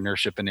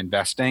 entrepreneurship, and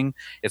investing.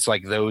 It's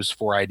like those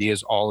 4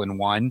 ideas all in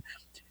one.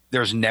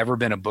 There's never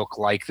been a book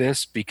like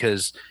this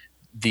because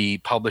the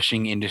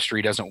publishing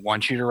industry doesn't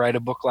want you to write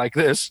a book like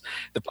this.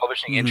 The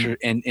publishing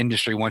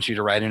industry wants you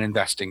to write an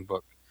investing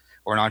book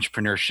or an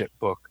entrepreneurship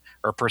book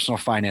or a personal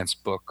finance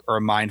book or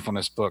a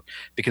mindfulness book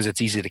because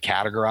it's easy to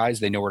categorize.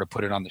 They know where to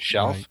put it on the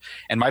shelf. Right.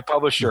 And my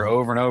publisher Right.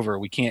 over and over,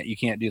 you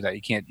can't do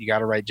that. You got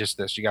to write just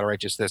this. You got to write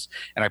just this.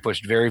 And I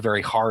pushed very,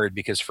 very hard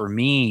because for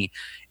me,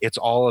 it's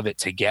all of it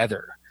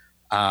together.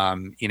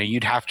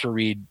 You'd have to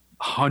read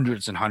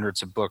hundreds and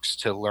hundreds of books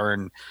to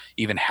learn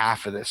even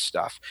half of this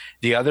stuff.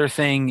 The other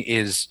thing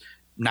is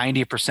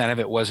 90% of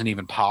it wasn't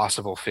even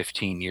possible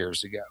 15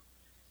 years ago.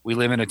 We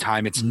live in a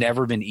time it's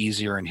never been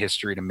easier in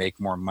history to make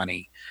more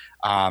money.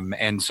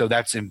 And so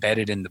that's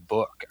embedded in the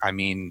book. I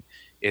mean,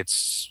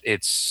 it's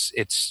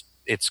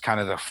kind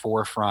of the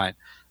forefront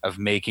of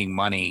making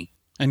money.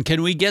 And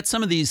can we get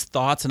some of these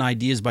thoughts and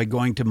ideas by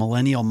going to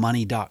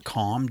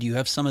millennialmoney.com? Do you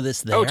have some of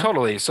this there? Oh,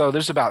 totally. So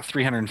there's about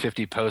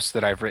 350 posts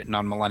that I've written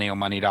on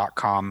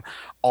millennialmoney.com.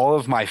 All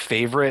of my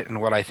favorite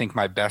and what I think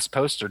my best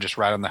posts are just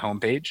right on the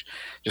homepage.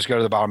 Just go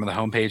to the bottom of the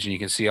homepage and you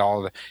can see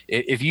all of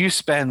it. If you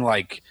spend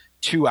like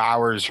 2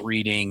 hours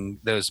reading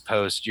those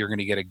posts, you're going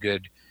to get a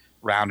good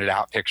rounded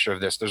out picture of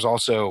this. There's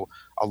also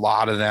a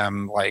lot of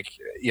them, like,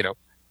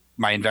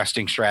 my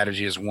investing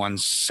strategy is one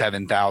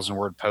 7,000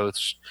 word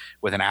post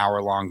with an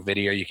hour long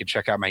video. You can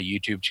check out my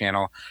YouTube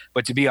channel.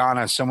 But to be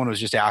honest, someone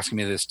was just asking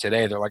me this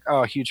today. They're like,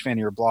 "Oh, huge fan of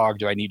your blog.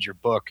 Do I need your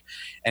book?"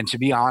 And to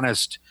be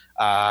honest,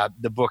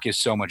 the book is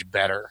so much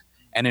better.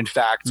 And in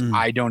fact,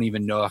 I don't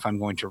even know if I'm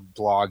going to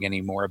blog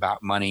anymore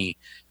about money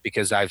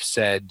because I've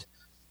said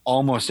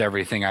almost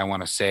everything I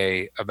want to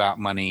say about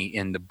money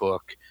in the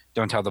book.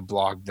 Don't tell the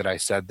blog that I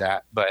said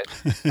that, but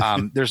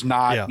there's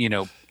not,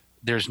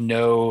 there's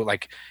no,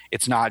 like,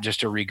 it's not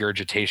just a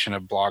regurgitation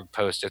of blog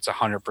posts. It's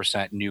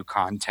 100% new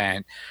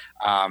content.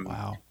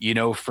 Wow.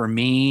 For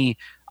me,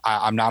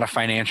 I'm not a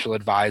financial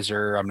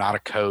advisor. I'm not a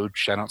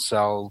coach. I don't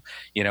sell,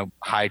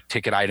 high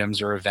ticket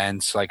items or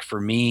events. Like, for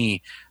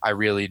me, I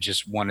really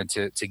just wanted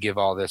to give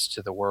all this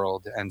to the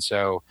world. And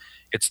so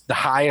it's the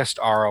highest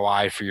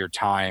ROI for your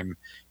time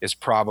is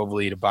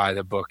probably to buy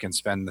the book and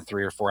spend the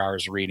 3 or 4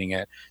 hours reading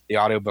it. The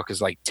audiobook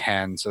is like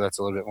 10. So that's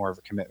a little bit more of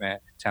a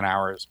commitment, 10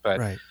 hours. But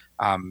right.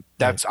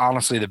 That's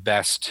honestly the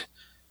best.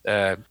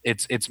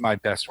 It's my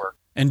best work.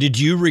 And did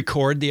you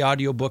record the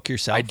audiobook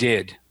yourself? I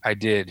did.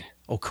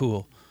 Oh,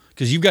 cool.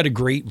 Because you've got a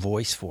great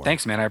voice for it.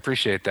 Thanks, man. I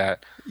appreciate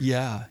that.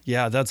 Yeah,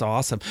 that's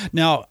awesome.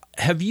 Now,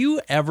 have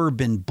you ever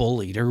been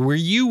bullied, or were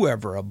you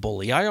ever a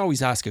bully? I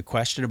always ask a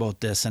question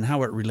about this and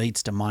how it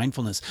relates to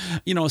mindfulness.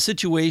 A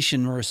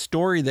situation or a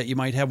story that you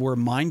might have where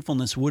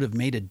mindfulness would have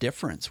made a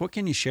difference. What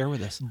can you share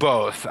with us?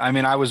 Both. I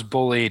mean, I was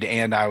bullied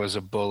and I was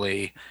a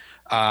bully.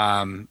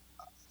 And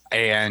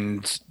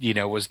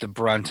was the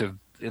brunt of,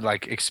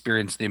 like,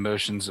 experienced the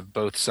emotions of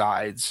both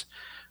sides.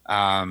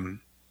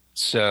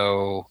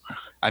 So,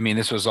 I mean,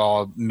 this was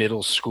all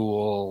middle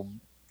school,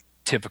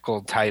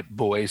 typical type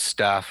boy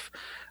stuff.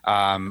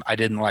 I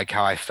didn't like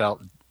how I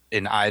felt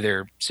in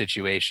either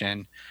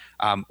situation.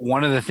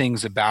 One of the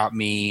things about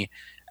me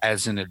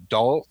as an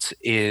adult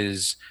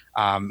is,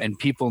 and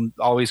people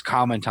always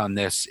comment on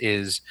this,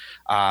 is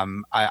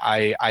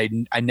I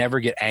never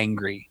get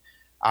angry.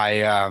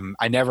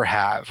 I never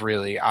have,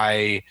 really.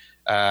 I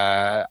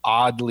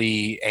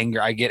oddly angry.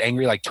 I get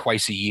angry like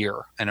twice a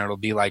year, and it'll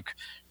be like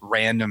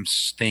random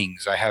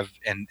things I have,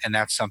 and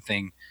that's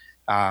something.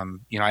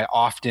 I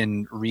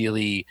often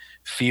really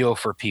feel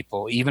for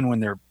people, even when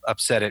they're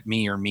upset at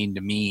me or mean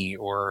to me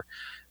or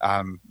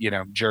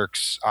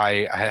jerks.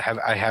 I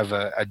have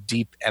a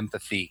deep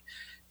empathy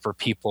for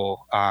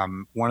people.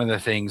 One of the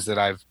things that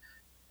I've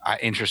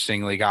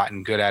interestingly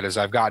gotten good at is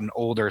I've gotten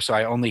older, so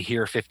I only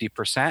hear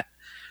 50%.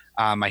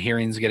 My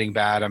hearing's getting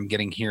bad. I'm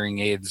getting hearing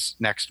aids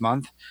next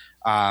month.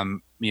 My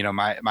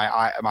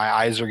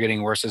eyes are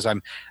getting worse as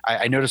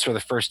I noticed for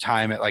the first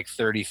time at like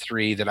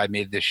 33 that I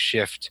made this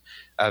shift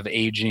of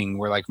aging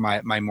where, like,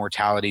 my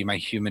mortality, my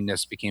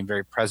humanness became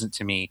very present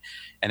to me.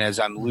 And as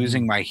I'm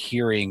losing my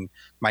hearing,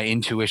 my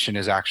intuition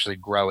is actually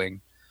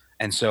growing.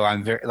 And so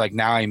I'm very, like,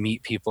 now I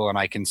meet people and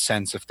I can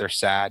sense if they're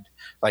sad,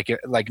 like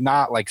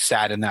not like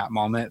sad in that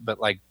moment, but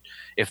like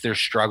if they're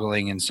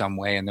struggling in some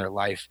way in their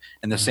life.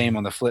 And the same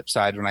on the flip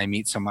side, when I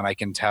meet someone, I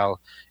can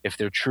tell if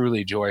they're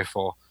truly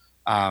joyful,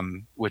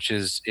 which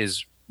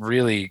is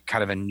really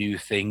kind of a new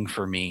thing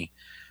for me.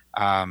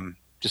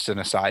 Just an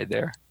aside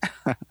there.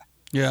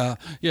 Yeah,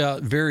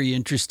 very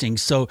interesting.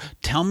 So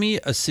tell me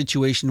a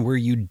situation where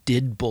you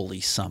did bully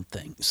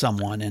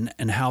someone,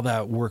 and how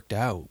that worked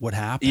out. What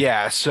happened?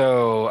 Yeah,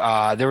 so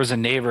there was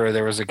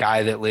a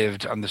guy that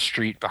lived on the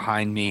street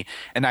behind me,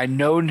 and I'd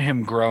known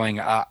him growing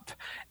up.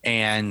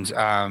 And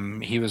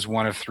he was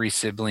one of 3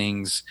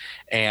 siblings,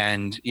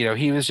 and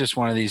he was just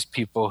one of these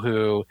people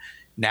who,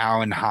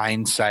 now in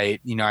hindsight,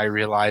 I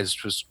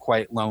realized was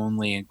quite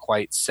lonely and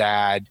quite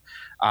sad.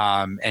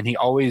 And he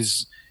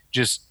always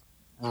just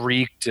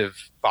reeked of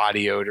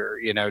body odor,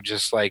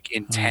 just like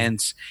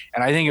intense.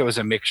 And I think it was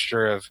a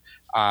mixture of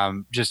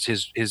just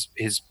his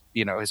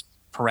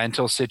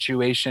parental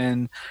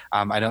situation.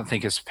 I don't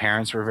think his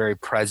parents were very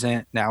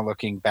present. Now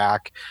looking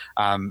back,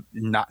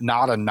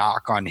 not a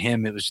knock on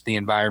him. It was the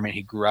environment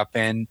he grew up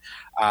in.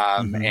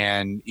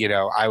 And,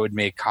 I would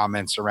make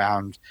comments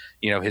around,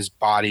 his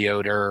body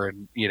odor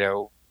and,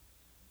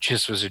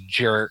 just was a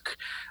jerk.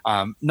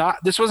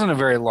 This wasn't a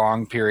very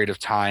long period of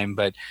time,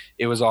 but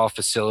it was all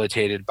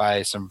facilitated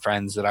by some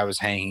friends that I was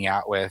hanging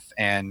out with.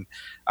 And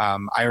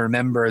I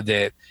remember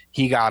that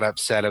he got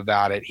upset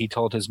about it. He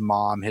told his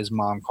mom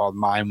called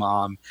my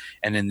mom.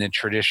 And in the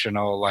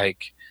traditional,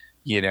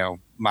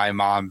 my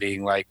mom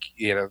being like,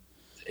 do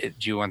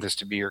you want this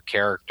to be your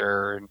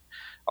character? And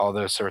all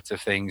those sorts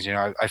of things.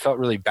 I felt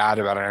really bad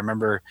about it. I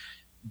remember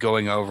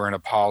going over and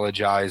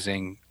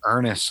apologizing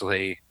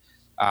earnestly.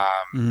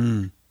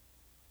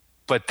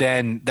 But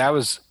then I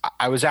was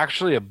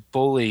actually a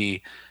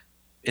bully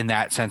in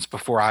that sense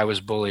before I was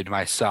bullied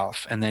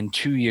myself. And then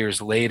 2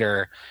 years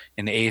later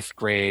in 8th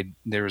grade,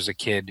 there was a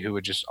kid who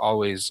would just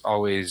always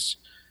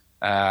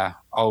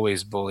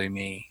bully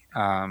me,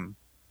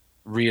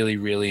 really,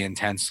 really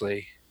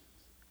intensely.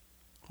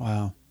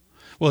 Wow.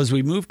 Well, as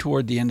we move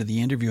toward the end of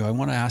the interview, I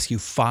want to ask you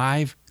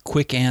 5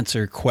 quick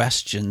answer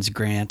questions,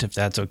 Grant, if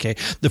that's okay.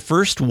 The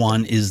first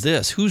one is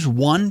this: who's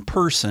one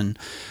person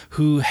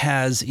who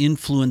has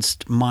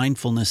influenced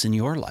mindfulness in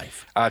your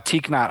life?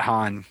 Thich Nhat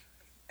Hanh,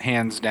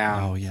 hands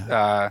down. Oh,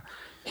 yeah.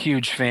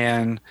 Huge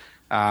fan,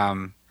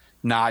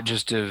 not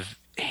just of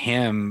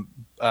him,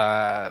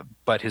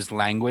 but his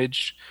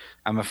language.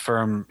 I'm a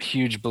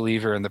huge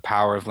believer in the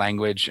power of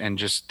language, and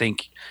just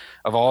think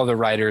of all the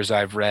writers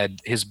I've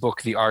read. His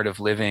book, The Art of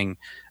Living,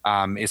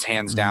 is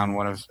hands down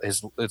one of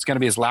his. It's going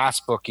to be his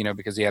last book,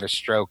 because he had a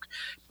stroke,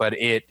 but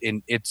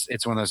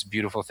it's one of those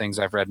beautiful things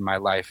I've read in my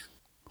life.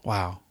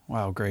 Wow,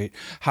 great.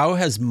 How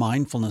has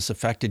mindfulness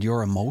affected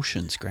your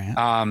emotions, Grant?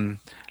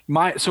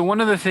 So one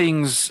of the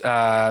things,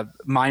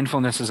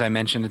 mindfulness, as I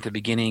mentioned at the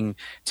beginning,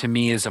 to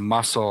me is a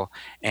muscle,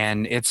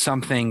 and it's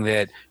something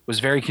that was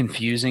very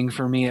confusing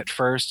for me at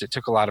first. It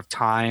took a lot of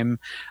time,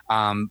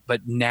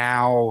 but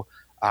now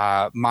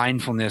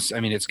mindfulness,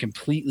 it's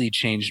completely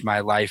changed my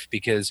life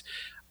because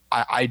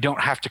I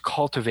don't have to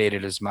cultivate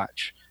it as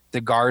much.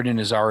 The garden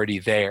is already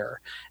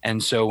there.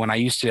 And so when I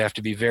used to have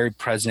to be very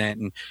present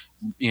and,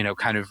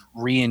 kind of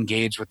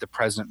re-engage with the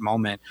present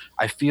moment,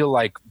 I feel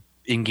like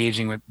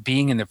engaging with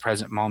being in the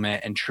present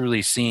moment and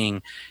truly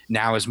seeing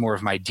now is more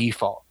of my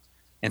default.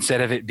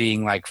 Instead of it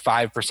being like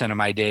 5% of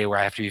my day where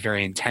I have to be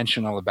very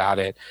intentional about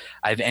it,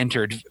 I've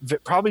entered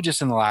probably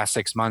just in the last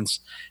 6 months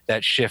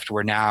that shift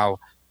where now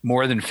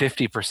more than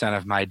 50%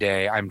 of my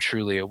day I'm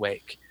truly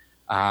awake.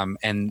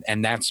 And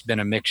that's been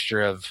a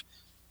mixture of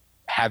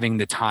having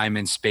the time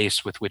and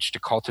space with which to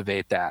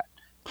cultivate that.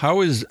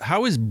 How is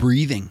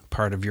breathing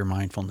part of your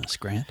mindfulness,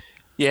 Grant?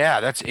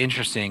 Yeah, that's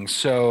interesting.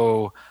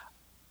 So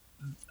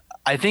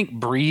I think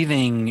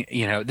breathing,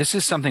 this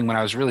is something when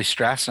I was really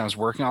stressed and I was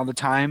working all the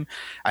time,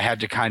 I had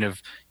to kind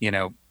of,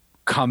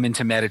 come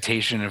into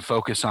meditation and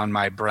focus on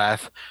my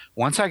breath.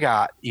 Once I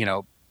got,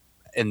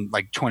 in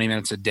like 20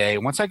 minutes a day,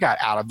 once I got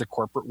out of the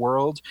corporate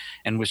world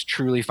and was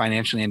truly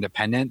financially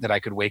independent, that I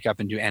could wake up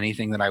and do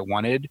anything that I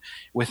wanted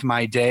with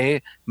my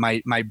day,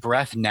 my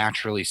breath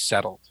naturally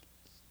settled.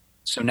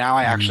 So now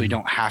I actually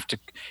don't have to,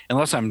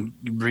 unless I'm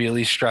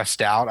really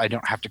stressed out, I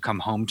don't have to come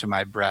home to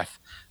my breath.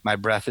 My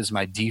breath is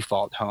my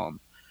default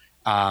home.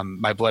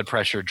 My blood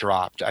pressure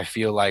dropped. I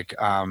feel like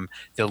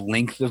the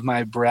length of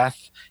my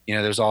breath,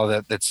 there's all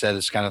that said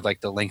it's kind of like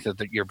the length of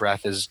your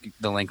breath is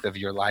the length of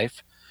your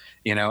life,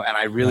 and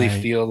I really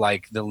feel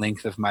like the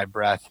length of my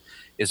breath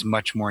is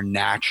much more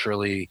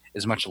naturally,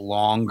 is much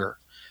longer,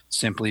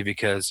 simply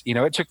because,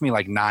 it took me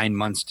like 9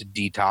 months to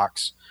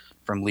detox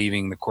from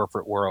leaving the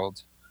corporate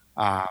world.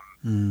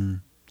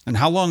 And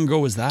how long ago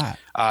was that?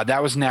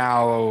 That was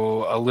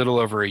now a little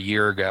over a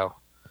year ago.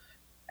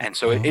 And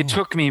so it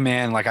took me,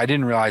 man, like I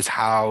didn't realize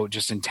how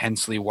just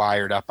intensely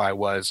wired up I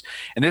was.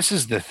 And this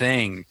is the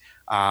thing.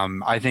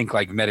 I think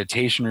like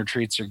meditation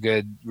retreats are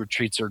good.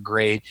 Retreats are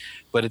great,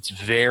 but it's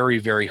very,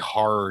 very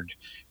hard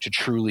to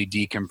truly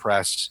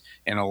decompress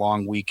in a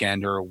long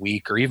weekend or a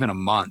week or even a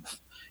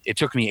month. It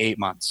took me 8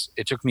 months.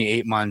 It took me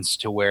 8 months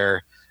to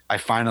where I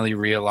finally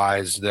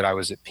realized that I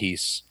was at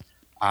peace.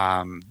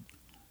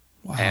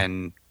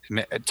 And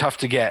tough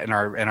to get in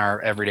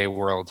our everyday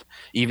world,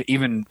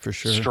 even for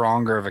sure.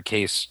 Stronger of a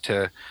case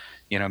to,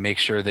 make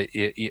sure that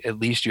at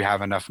least you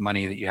have enough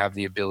money that you have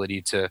the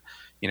ability to,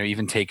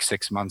 even take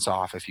 6 months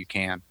off if you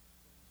can.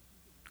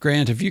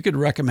 Grant, if you could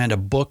recommend a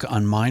book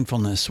on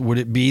mindfulness, would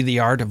it be The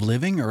Art of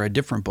Living or a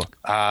different book?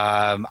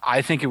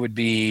 I think it would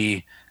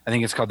be, I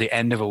think it's called The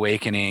End of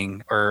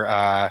Awakening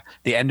or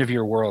The End of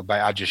Your World by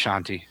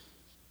Adyashanti.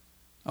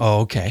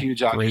 Oh, okay.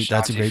 Huge Adyashanti great.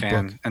 That's a great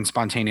fan. book. And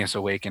Spontaneous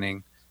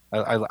Awakening.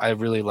 I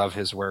really love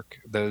his work.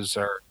 Those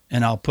are...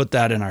 And I'll put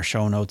that in our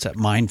show notes at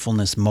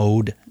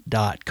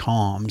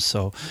mindfulnessmode.com.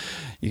 So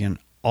you can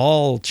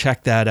all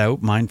check that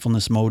out,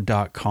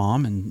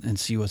 mindfulnessmode.com, and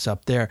see what's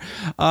up there.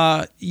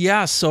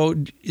 So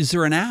is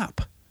there an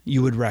app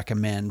you would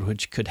recommend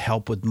which could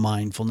help with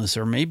mindfulness,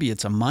 or maybe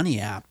it's a money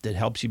app that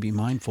helps you be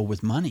mindful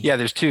with money? Yeah,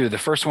 there's two. The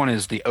first one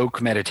is the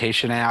Oak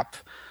Meditation app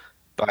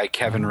by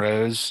Kevin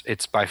Rose.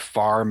 It's by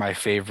far my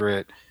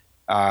favorite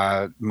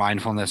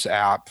mindfulness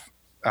app.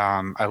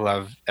 I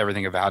love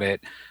everything about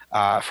it.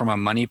 From a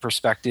money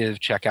perspective,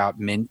 check out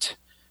Mint.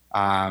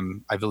 I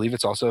believe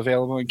it's also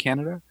available in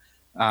Canada.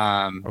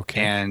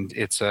 And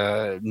it's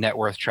a net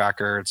worth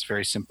tracker. It's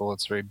very simple.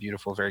 It's very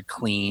beautiful, very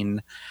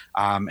clean.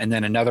 And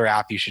then another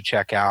app you should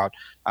check out,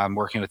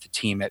 working with the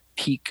team at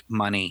Peak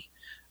Money.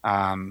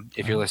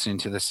 If you're listening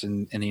to this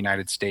in the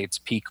United States,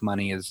 Peak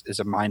Money is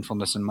a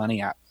mindfulness and money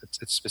app.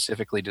 It's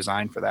specifically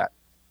designed for that.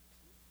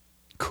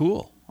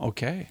 Cool.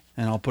 Okay.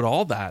 And I'll put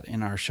all that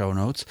in our show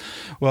notes.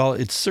 Well,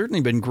 it's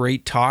certainly been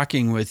great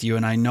talking with you.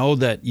 And I know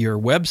that your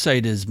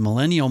website is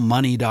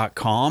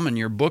millennialmoney.com and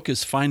your book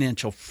is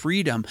Financial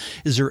Freedom.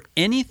 Is there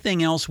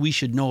anything else we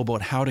should know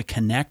about how to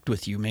connect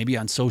with you, maybe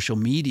on social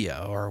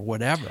media or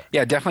whatever?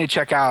 Yeah, definitely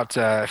check out,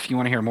 if you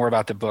want to hear more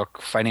about the book,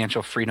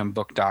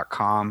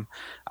 financialfreedombook.com.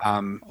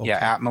 Yeah,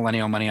 at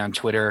Millennial Money on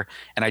Twitter.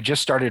 And I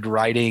just started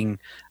writing.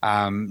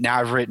 Now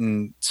I've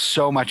written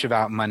so much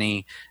about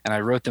money, and I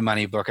wrote the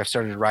money book. I've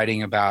started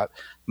writing about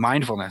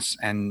mindfulness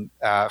and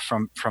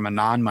from a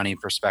non-money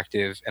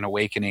perspective and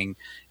awakening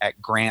at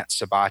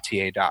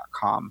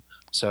GrantSabatier.com.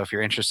 So if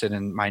you're interested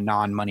in my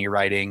non-money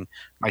writing,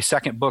 my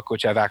second book,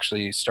 which I've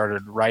actually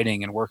started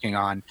writing and working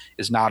on,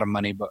 is not a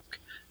money book.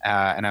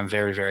 And I'm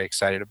very, very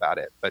excited about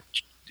it. But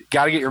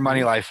got to get your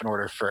money life in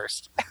order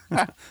first.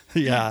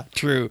 Yeah,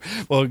 true.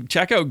 Well,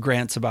 check out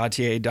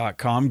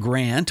GrantSabatier.com.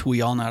 Grant,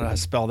 we all know how to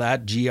spell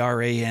that,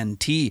 Grant.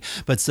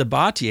 But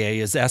Sabatier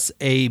is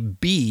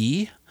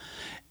SABATIER,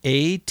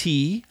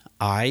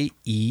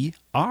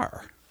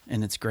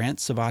 and it's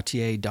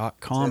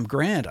GrantSabatier.com.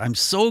 Grant, I'm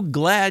so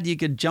glad you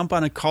could jump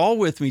on a call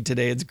with me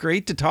today. It's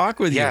great to talk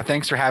with you. Yeah,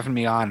 thanks for having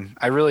me on.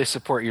 I really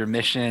support your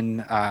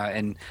mission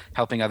and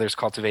helping others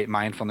cultivate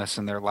mindfulness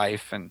in their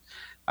life, and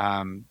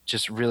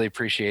just really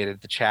appreciated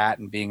the chat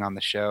and being on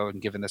the show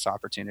and given this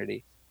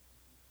opportunity.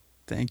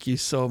 Thank you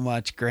so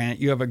much, Grant.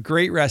 You have a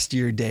great rest of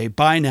your day.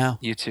 Bye now.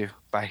 You too.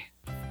 Bye.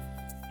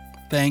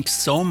 Thanks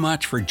so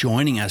much for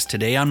joining us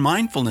today on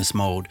Mindfulness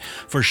Mode.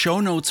 For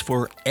show notes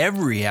for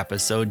every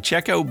episode,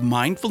 check out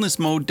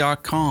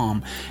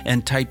mindfulnessmode.com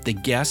and type the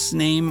guest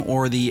name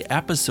or the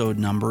episode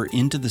number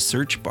into the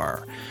search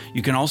bar.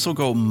 You can also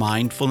go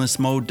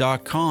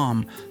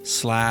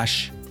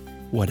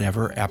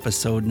mindfulnessmode.com/whatever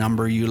episode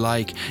number you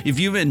like. If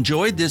you've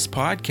enjoyed this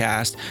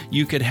podcast,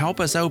 you could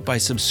help us out by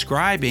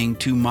subscribing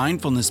to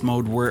Mindfulness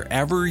Mode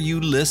wherever you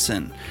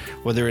listen,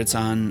 whether it's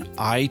on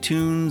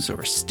iTunes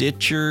or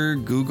Stitcher,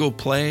 Google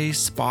Play,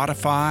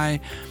 Spotify.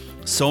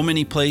 So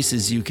many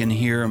places you can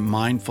hear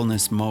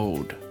Mindfulness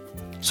Mode.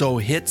 So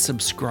hit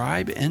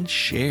subscribe and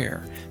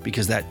share,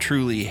 because that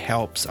truly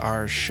helps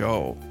our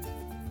show.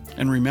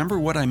 And remember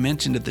what I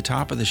mentioned at the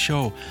top of the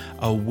show,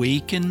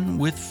 Awaken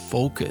with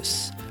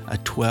Focus, a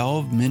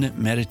 12-minute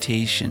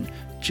meditation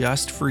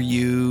just for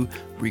you,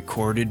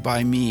 recorded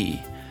by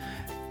me.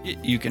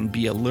 You can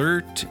be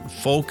alert,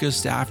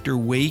 focused after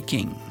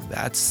waking.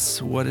 That's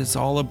what it's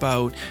all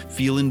about.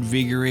 Feel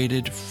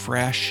invigorated,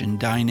 fresh, and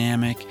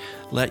dynamic.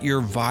 Let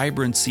your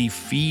vibrancy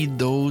feed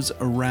those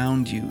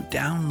around you.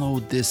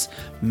 Download this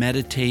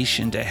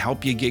meditation to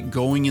help you get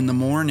going in the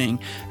morning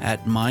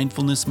at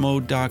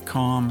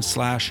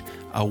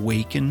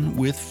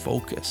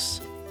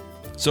mindfulnessmode.com/awakenwithfocus.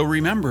 So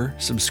remember,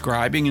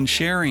 subscribing and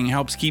sharing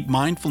helps keep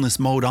Mindfulness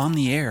Mode on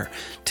the air.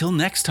 Till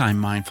next time,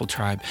 Mindful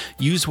Tribe,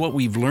 use what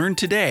we've learned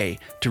today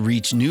to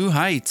reach new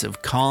heights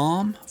of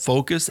calm,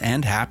 focus,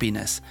 and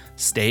happiness.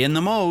 Stay in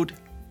the mode.